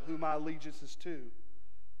know who my allegiance is to.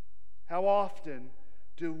 How often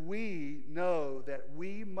do we know that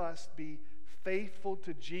we must be faithful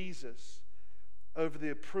to Jesus over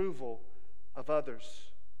the approval of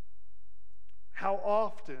others? How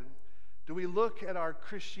often do we look at our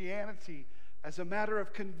Christianity as a matter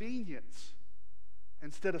of convenience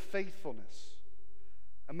instead of faithfulness?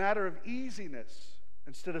 A matter of easiness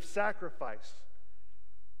instead of sacrifice?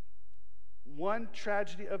 One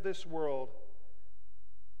tragedy of this world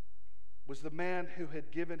was the man who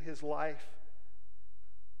had given his life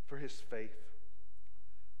for his faith.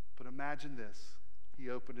 But imagine this, he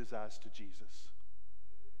opened his eyes to Jesus.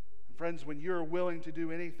 And friends, when you're willing to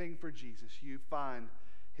do anything for Jesus, you find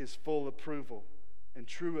his full approval and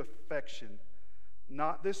true affection.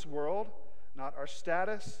 Not this world, not our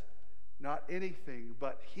status, not anything,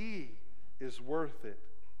 but he is worth it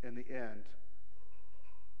in the end.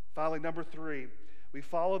 Finally, number 3, we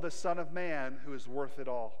follow the Son of Man who is worth it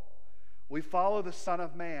all. We follow the Son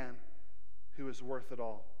of Man who is worth it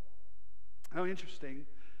all. How interesting,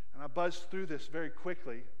 and I buzzed through this very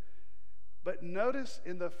quickly, but notice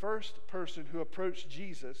in the first person who approached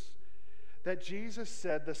Jesus that Jesus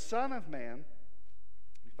said, the Son of Man,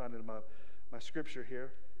 you find it in my scripture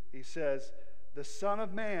here, he says, the Son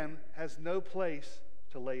of Man has no place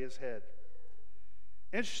to lay his head.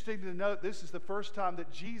 Interesting to note, this is the first time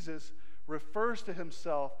that Jesus refers to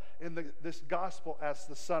himself in this gospel as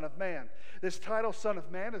the Son of Man. This title, Son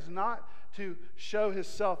of Man, is not to show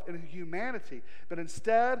himself in humanity, but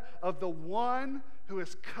instead of the one who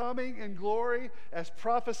is coming in glory as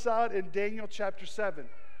prophesied in Daniel chapter 7.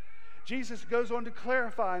 Jesus goes on to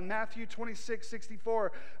clarify in Matthew 26:64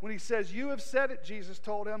 when he says, you have said it, Jesus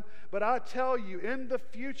told him, but I tell you, in the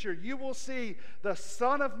future you will see the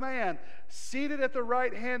Son of Man seated at the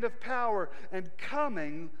right hand of power and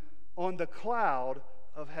coming on the cloud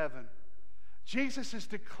of heaven. Jesus is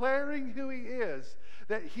declaring who he is,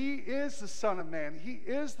 that he is the Son of Man. He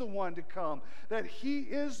is the one to come, that he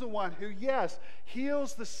is the one who, yes,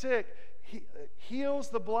 heals the sick, heals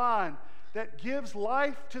the blind, that gives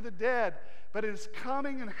life to the dead, but is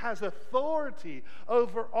coming and has authority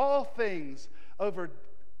over all things, over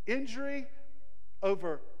injury,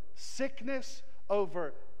 over sickness,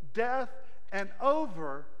 over death, and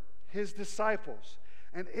over his disciples.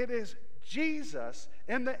 And it is Jesus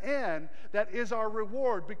in the end that is our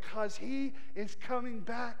reward, because he is coming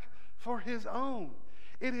back for his own.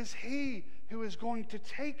 It is he who is going to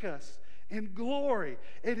take us in glory.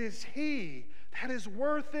 It is he that is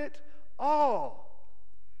worth it all.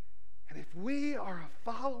 And if we are a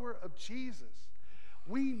follower of Jesus,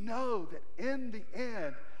 we know that in the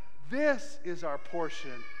end, this is our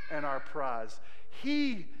portion and our prize.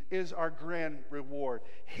 He is our grand reward.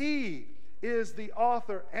 He is the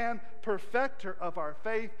author and perfecter of our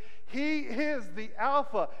faith. He is the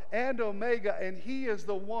Alpha and Omega, and he is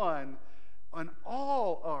the one on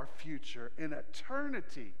all our future in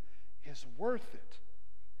eternity is worth it.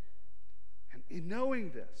 And in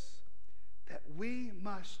knowing this, that we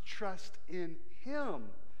must trust in him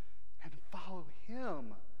follow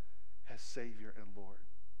him as Savior and Lord.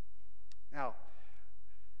 Now,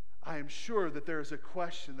 I am sure that there is a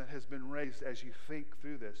question that has been raised as you think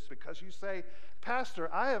through this, because you say,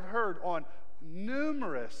 Pastor, I have heard on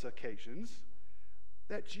numerous occasions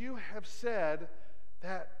that you have said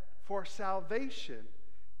that for salvation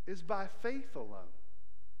is by faith alone,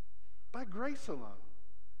 by grace alone,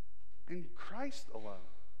 in Christ alone.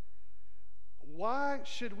 Why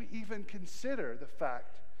should we even consider the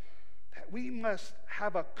fact that we must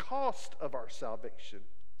have a cost of our salvation,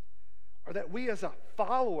 or that we as a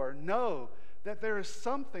follower know that there is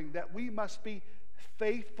something that we must be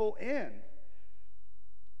faithful in?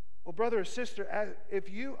 Well, brother or sister, if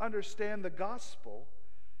you understand the gospel,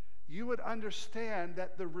 you would understand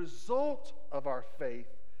that the result of our faith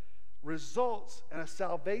results in a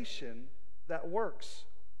salvation that works.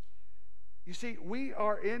 You see, we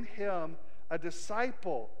are in him a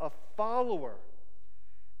disciple, a follower.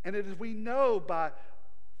 And it is, we know, by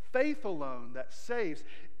faith alone that saves.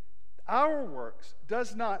 Our works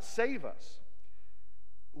does not save us.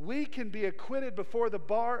 We can be acquitted before the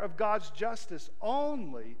bar of God's justice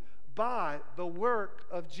only by the work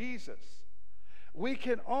of Jesus. We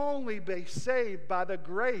can only be saved by the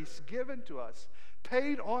grace given to us,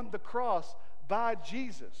 paid on the cross by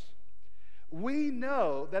Jesus. We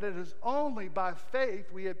know that it is only by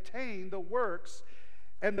faith we obtain the works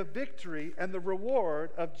and the victory and the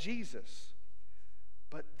reward of Jesus.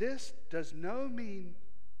 But this does no mean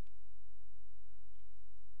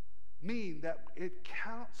that it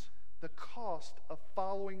counts the cost of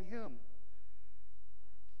following him.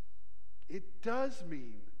 It does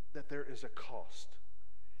mean that there is a cost.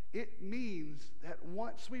 It means that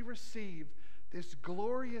once we receive this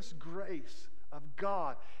glorious grace of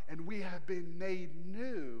God and we have been made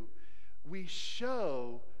new, we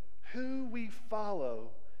show who we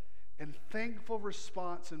follow in thankful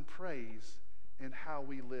response and praise in how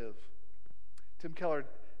we live. Tim Keller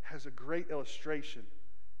has a great illustration.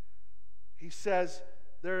 He says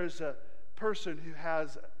there is a person who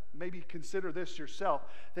has, maybe consider this yourself,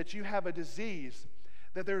 that you have a disease,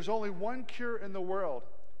 that there's only one cure in the world.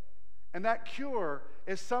 And that cure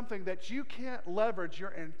is something that you can't leverage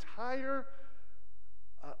your entire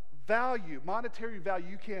value, monetary value.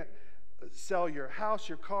 You can't sell your house,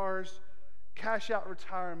 your cars, cash out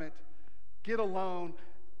retirement, get a loan.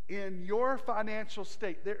 In your financial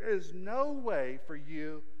state, there is no way for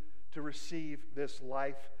you to receive this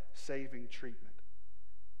life-saving treatment.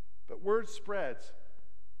 But word spreads,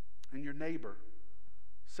 and your neighbor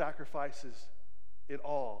sacrifices it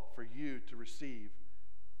all for you to receive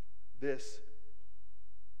this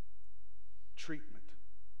treatment.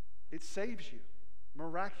 It saves you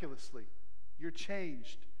miraculously. You're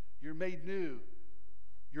changed. You're made new.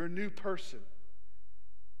 You're a new person.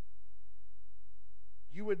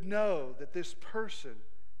 You would know that this person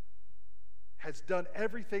has done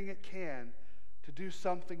everything it can to do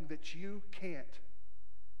something that you can't.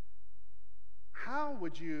 How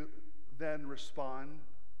would you then respond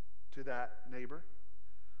to that neighbor?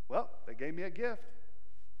 Well, they gave me a gift.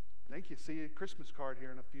 Thank you. See a Christmas card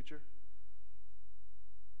here in the future.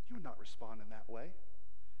 You would not respond in that way.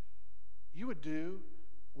 You would do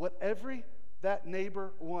whatever that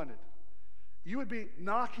neighbor wanted. You would be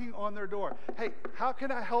knocking on their door. Hey, how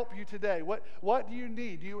can I help you today? What do you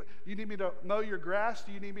need? Do you need me to mow your grass?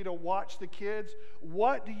 Do you need me to watch the kids?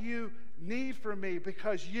 What do you need from me?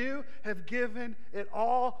 Because you have given it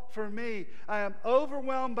all for me. I am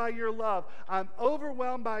overwhelmed by your love. I'm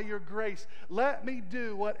overwhelmed by your grace. Let me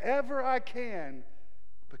do whatever I can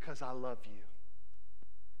because I love you.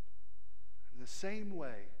 In the same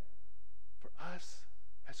way, for us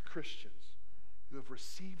as Christians who have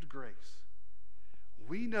received grace,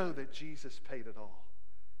 we know that Jesus paid it all.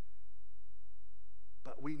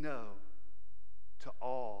 But we know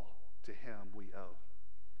to him we owe.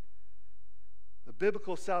 The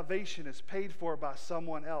biblical salvation is paid for by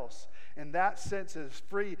someone else. In that sense, it is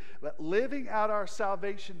free. But living out our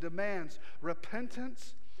salvation demands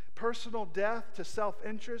repentance, personal death to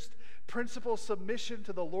self-interest, principal submission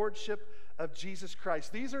to the lordship of Jesus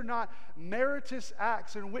Christ. These are not meritorious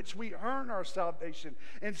acts in which we earn our salvation.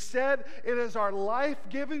 Instead, it is our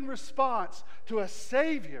life-giving response to a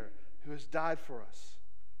Savior who has died for us.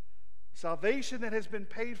 Salvation that has been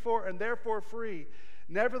paid for and therefore free,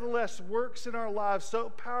 nevertheless works in our lives so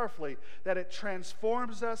powerfully that it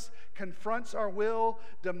transforms us, confronts our will,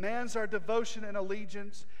 demands our devotion and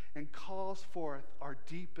allegiance, and calls forth our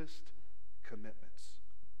deepest commitments.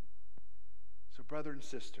 So, brother and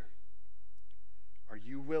sister, are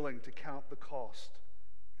you willing to count the cost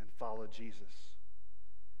and follow Jesus?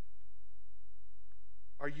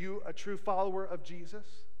 Are you a true follower of Jesus?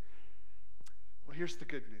 Well, here's the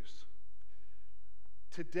good news.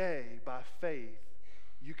 Today, by faith,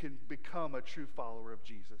 you can become a true follower of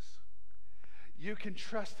Jesus. You can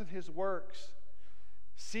trust in his works,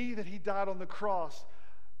 see that he died on the cross,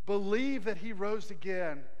 believe that he rose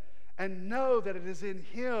again, and know that it is in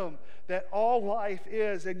him that all life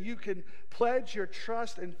is, and you can pledge your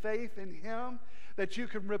trust and faith in him, that you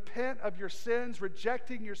can repent of your sins,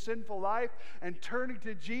 rejecting your sinful life, and turning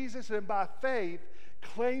to Jesus, and by faith,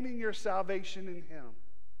 claiming your salvation in him.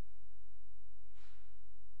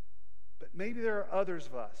 But maybe there are others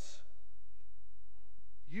of us,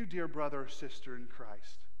 you, dear brother or sister in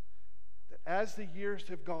Christ, that as the years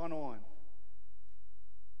have gone on,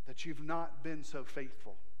 that you've not been so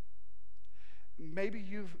faithful. Maybe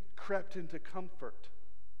you've crept into comfort.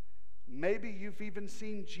 Maybe you've even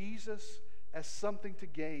seen Jesus as something to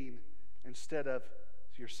gain instead of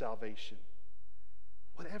your salvation.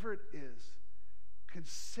 Whatever it is,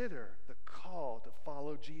 consider the call to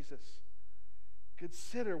follow Jesus.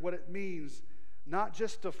 Consider what it means not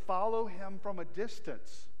just to follow him from a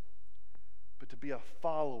distance, but to be a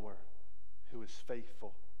follower who is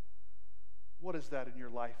faithful. What is that in your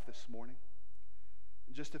life this morning?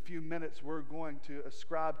 In just a few minutes, we're going to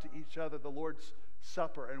ascribe to each other the Lord's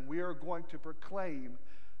Supper, and we are going to proclaim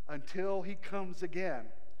until he comes again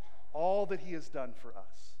all that he has done for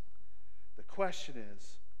us. The question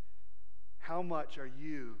is, how much are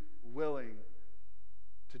you willing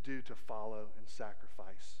to do to follow and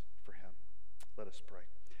sacrifice for him? Let us pray.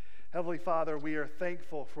 Heavenly Father, we are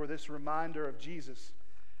thankful for this reminder of Jesus,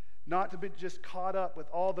 not to be just caught up with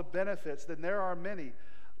all the benefits, then there are many,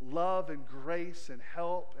 love and grace and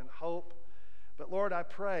help and hope. But Lord, I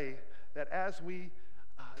pray that as we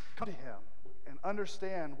come to him and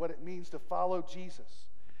understand what it means to follow Jesus,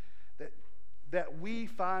 that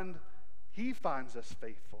he finds us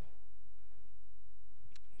faithful.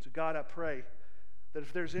 So God, I pray that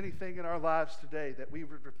if there's anything in our lives today that we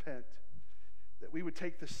would repent, that we would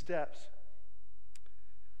take the steps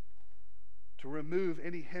to remove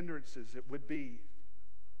any hindrances it would be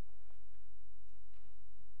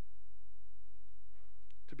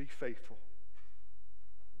to be faithful.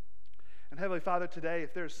 And Heavenly Father, today,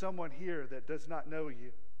 if there's someone here that does not know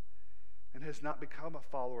you and has not become a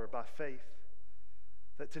follower by faith,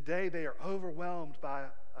 that today they are overwhelmed by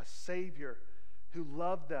a Savior who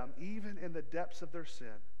loved them even in the depths of their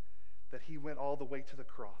sin, that he went all the way to the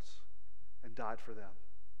cross and died for them.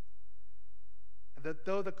 And that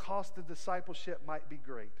though the cost of discipleship might be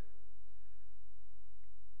great,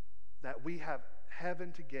 that we have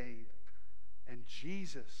heaven to gain and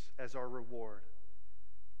Jesus as our reward,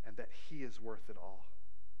 and that he is worth it all.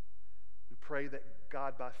 We pray that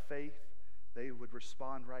God, by faith, they would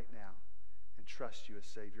respond right now and trust you as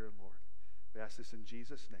Savior and Lord. We ask this in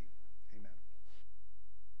Jesus' name. Amen.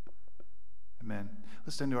 Amen.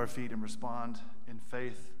 Let's stand to our feet and respond in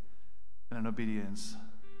faith and in obedience.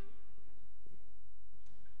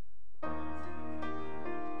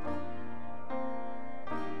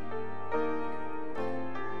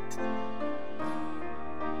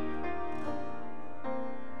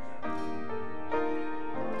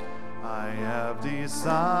 I have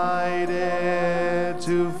decided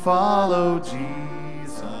to follow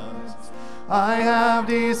Jesus. I have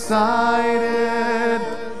decided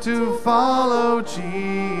to follow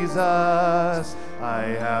Jesus.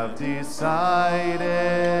 I have decided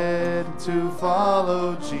to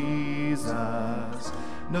follow Jesus.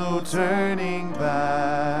 No turning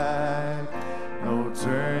back, no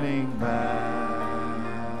turning back.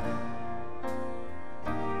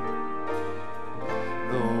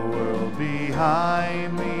 The world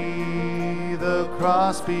behind me, the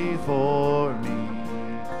cross before me.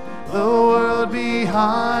 The world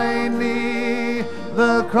behind me,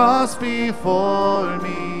 the cross before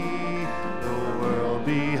me. The world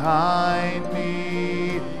behind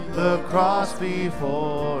me, the cross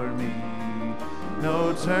before me.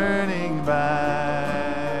 No turning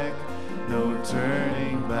back, no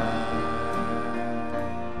turning back.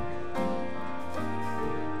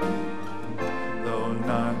 Though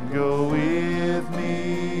none go with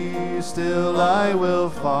me, still I will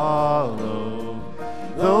follow.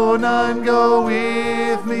 Though none go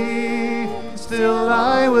with me, still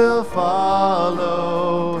I will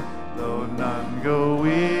follow. Though none go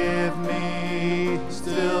with me,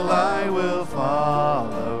 still I will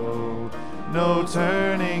follow. No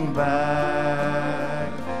turning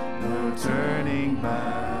back, no turning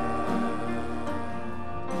back.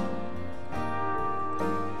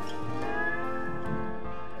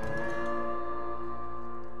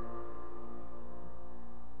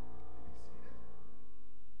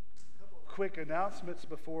 Quick announcements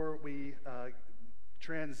before we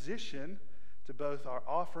transition to to both our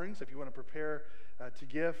offerings, if you want to prepare to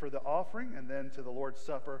give for the offering, and then to the Lord's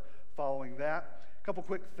Supper following that. A couple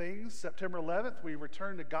quick things. September 11th, we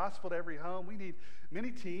return to Gospel to Every Home. We need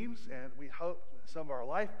many teams, and we hope some of our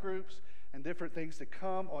life groups and different things to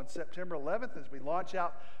come on September 11th as we launch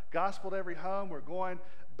out Gospel to Every Home. We're going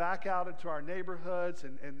back out into our neighborhoods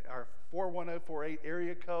and our 41048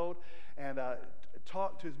 area code and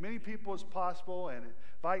talk to as many people as possible and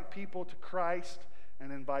invite people to Christ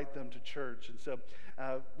and invite them to church. And so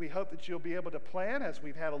we hope that you'll be able to plan, as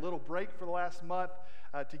we've had a little break for the last month,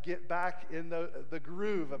 to get back in the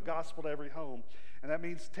groove of Gospel to Every Home. And that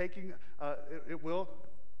means taking, it will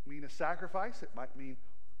mean a sacrifice. It might mean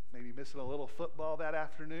maybe missing a little football that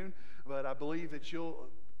afternoon, but I believe that you'll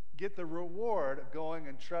get the reward of going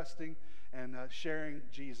and trusting and sharing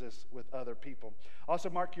Jesus with other people. Also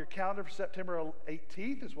mark your calendar for September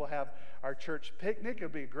 18th as we'll have our church picnic. It'll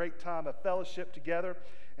be a great time of fellowship together,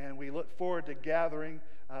 and we look forward to gathering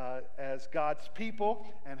as God's people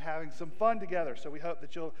and having some fun together. So we hope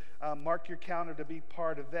that you'll mark your calendar to be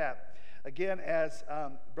part of that. Again, as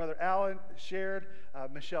Brother Allen shared,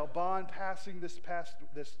 Michelle Bond passing this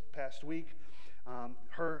past week.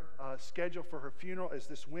 Her schedule for her funeral is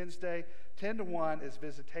this Wednesday. 10 to 1 is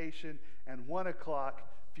visitation, and 1 o'clock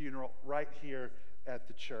funeral right here at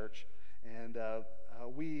the church. And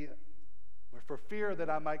for fear that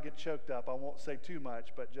I might get choked up, I won't say too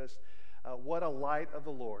much, but just what a light of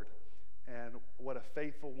the Lord, and what a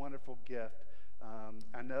faithful, wonderful gift.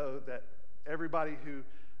 I know that everybody who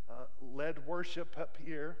led worship up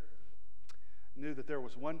here knew that there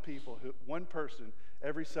was one person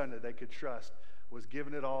every Sunday they could trust was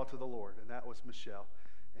giving it all to the Lord, and that was Michelle.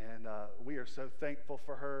 And we are so thankful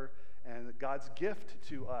for her and God's gift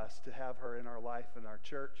to us to have her in our life and our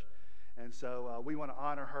church. And so we want to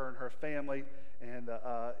honor her and her family, and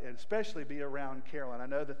especially be around Carolyn. I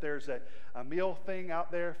know that there's a meal thing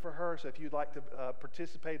out there for her, so if you'd like to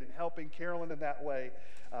participate in helping Carolyn in that way,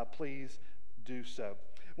 please do so.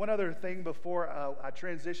 One other thing before I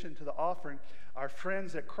transition to the offering, our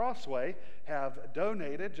friends at Crossway have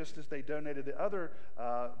donated, just as they donated the other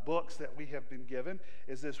books that we have been given,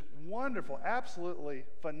 is this wonderful, absolutely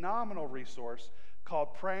phenomenal resource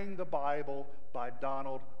called Praying the Bible by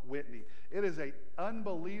Donald Whitney. It is an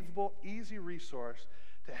unbelievable, easy resource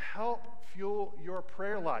to help fuel your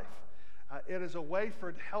prayer life. It is a way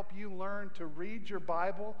to help you learn to read your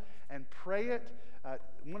Bible and pray it.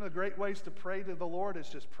 One of the great ways to pray to the Lord is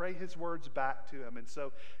just pray His words back to Him. And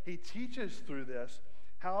so He teaches through this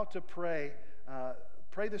how to pray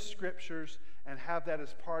the Scriptures and have that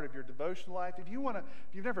as part of your devotional life. If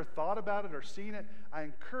you've never thought about it or seen it, I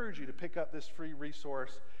encourage you to pick up this free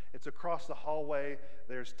resource. It's across the hallway.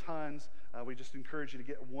 There's tons. We just encourage you to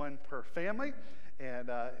get one per family, and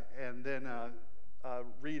then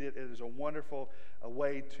read it. It is a wonderful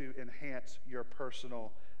way to enhance your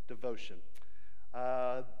personal devotion.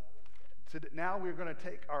 Now we're going to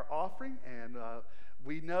take our offering, and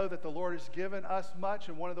we know that the Lord has given us much,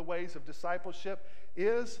 and one of the ways of discipleship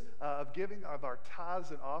is of giving of our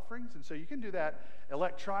tithes and offerings. And so you can do that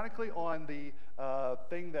electronically on the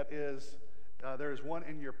thing that is, there is one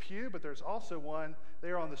in your pew, but there's also one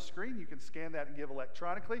there on the screen. You can scan that and give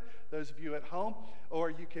electronically, those of you at home, or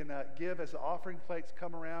you can give as the offering plates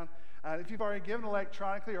come around. If you've already given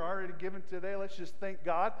electronically or already given today, let's just thank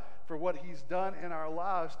God for what He's done in our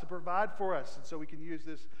lives to provide for us. And so we can use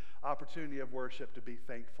this opportunity of worship to be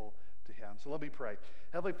thankful to Him. So let me pray.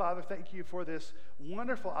 Heavenly Father, thank You for this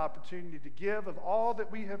wonderful opportunity to give of all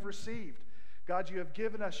that we have received. God, You have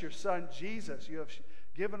given us Your Son, Jesus. You have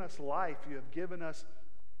given us life. You have given us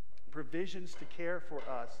provisions to care for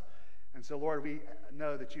us. And so, Lord, we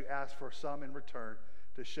know that You ask for some in return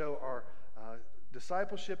to show our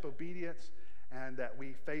discipleship, obedience, and that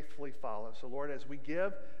we faithfully follow. So, Lord, as we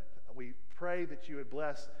give, we pray that You would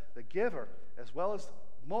bless the giver as well as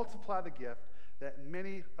multiply the gift, that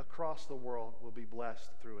many across the world will be blessed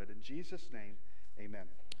through it. In Jesus' name, amen.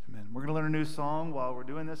 Amen. We're going to learn a new song while we're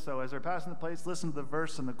doing this. So as they're passing the plates, listen to the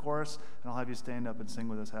verse and the chorus, and I'll have you stand up and sing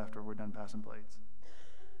with us after we're done passing plates.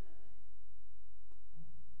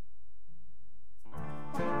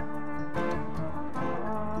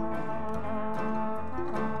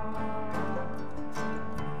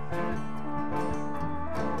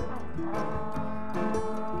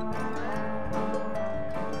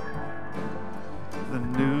 The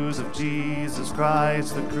news of Jesus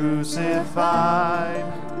Christ, the crucified,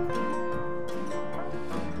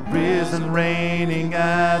 risen, reigning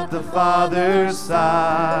at the Father's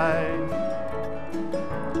side,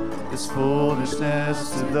 is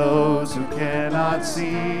foolishness to those who cannot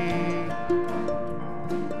see.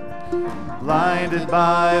 blinded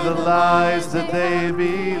by the lies that they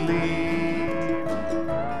believe.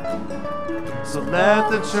 So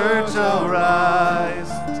let the church arise,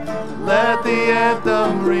 let the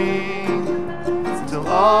anthem ring, till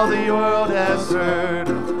all the world has heard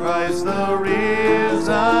of Christ the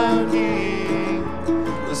risen King,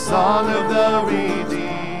 the song of the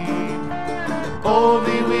redeemed.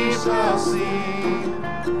 Only we shall see,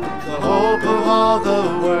 the hope of all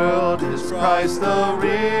the world is Christ the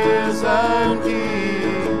risen King.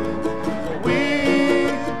 We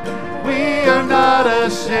are not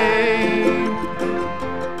ashamed,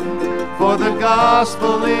 for the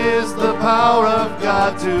gospel is the power of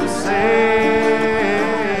God to save.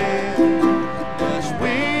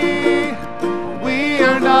 We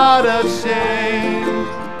are not ashamed,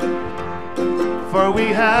 for we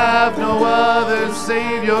have no other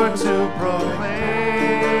Savior to proclaim.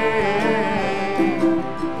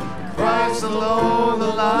 Christ alone, the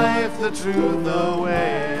life, the truth, the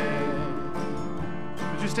way.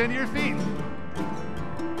 Would you stand to your feet?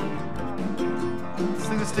 Let's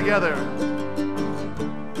sing this together.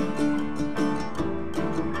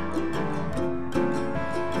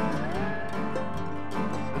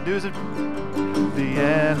 The news of the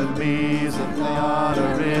enemies of God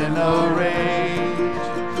are in a rage.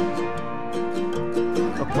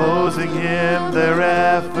 Opposing him, their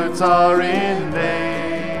efforts are in vain.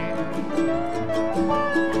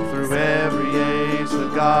 Through every age, the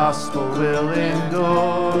gospel will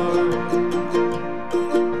endure.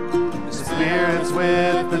 The Spirit's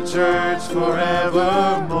with the church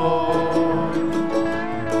forevermore.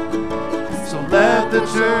 So let the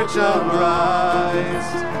church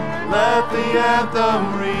arise, let the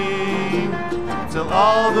anthem ring, till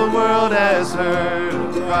all the world has heard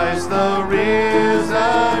of Christ the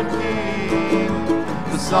risen King,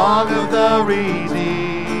 the song of the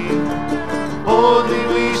redeemed. Boldly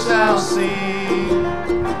we shall sing,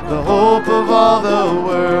 the hope of all the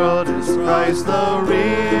world is Christ the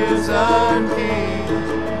risen King.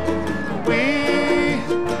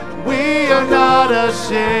 We are not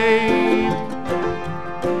ashamed,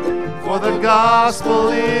 for the gospel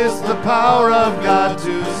is the power of God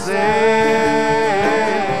to save.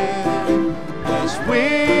 Yes,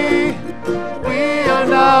 we are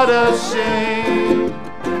not ashamed,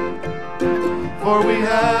 for we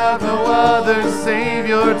have no other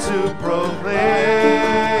Savior to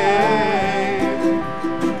proclaim.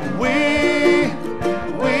 We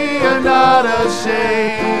are not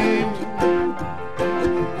ashamed,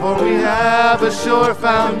 for we have a sure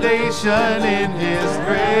foundation in His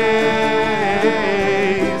grace.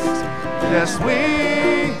 Yes, we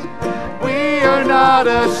are not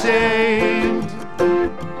ashamed,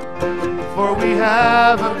 for we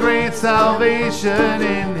have a great salvation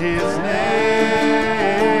in His name.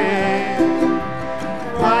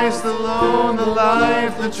 Christ alone, the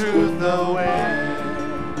life, the truth, the way.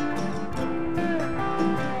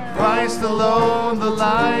 Christ alone, the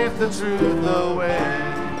life, the truth, the way.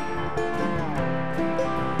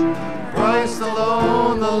 Christ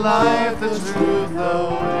alone, the life, the truth,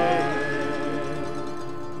 the way.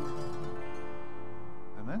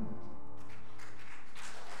 Amen.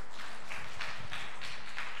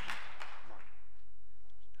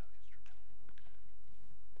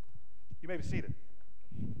 You may be seated.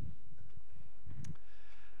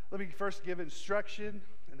 Let me first give instruction,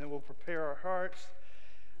 and then we'll prepare our hearts.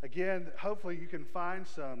 Again, hopefully you can find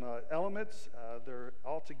some elements. They're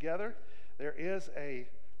all together. There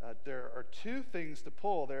are two things to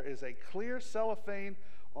pull. There is a clear cellophane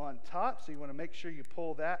on top, so you want to make sure you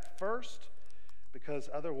pull that first, because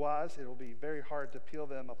otherwise it will be very hard to peel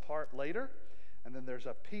them apart later. And then there's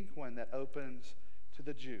a pink one that opens to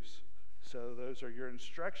the juice. So those are your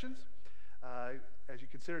instructions. As you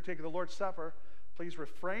consider taking the Lord's Supper, please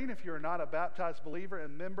refrain if you're not a baptized believer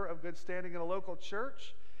and member of good standing in a local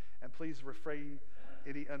church. And please refrain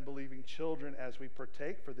any unbelieving children as we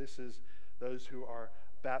partake, for this is those who are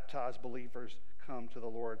baptized believers come to the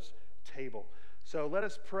Lord's table. So let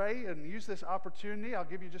us pray and use this opportunity. I'll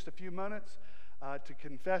give you just a few moments to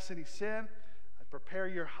confess any sin, prepare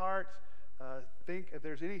your heart, think if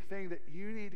there's anything that you need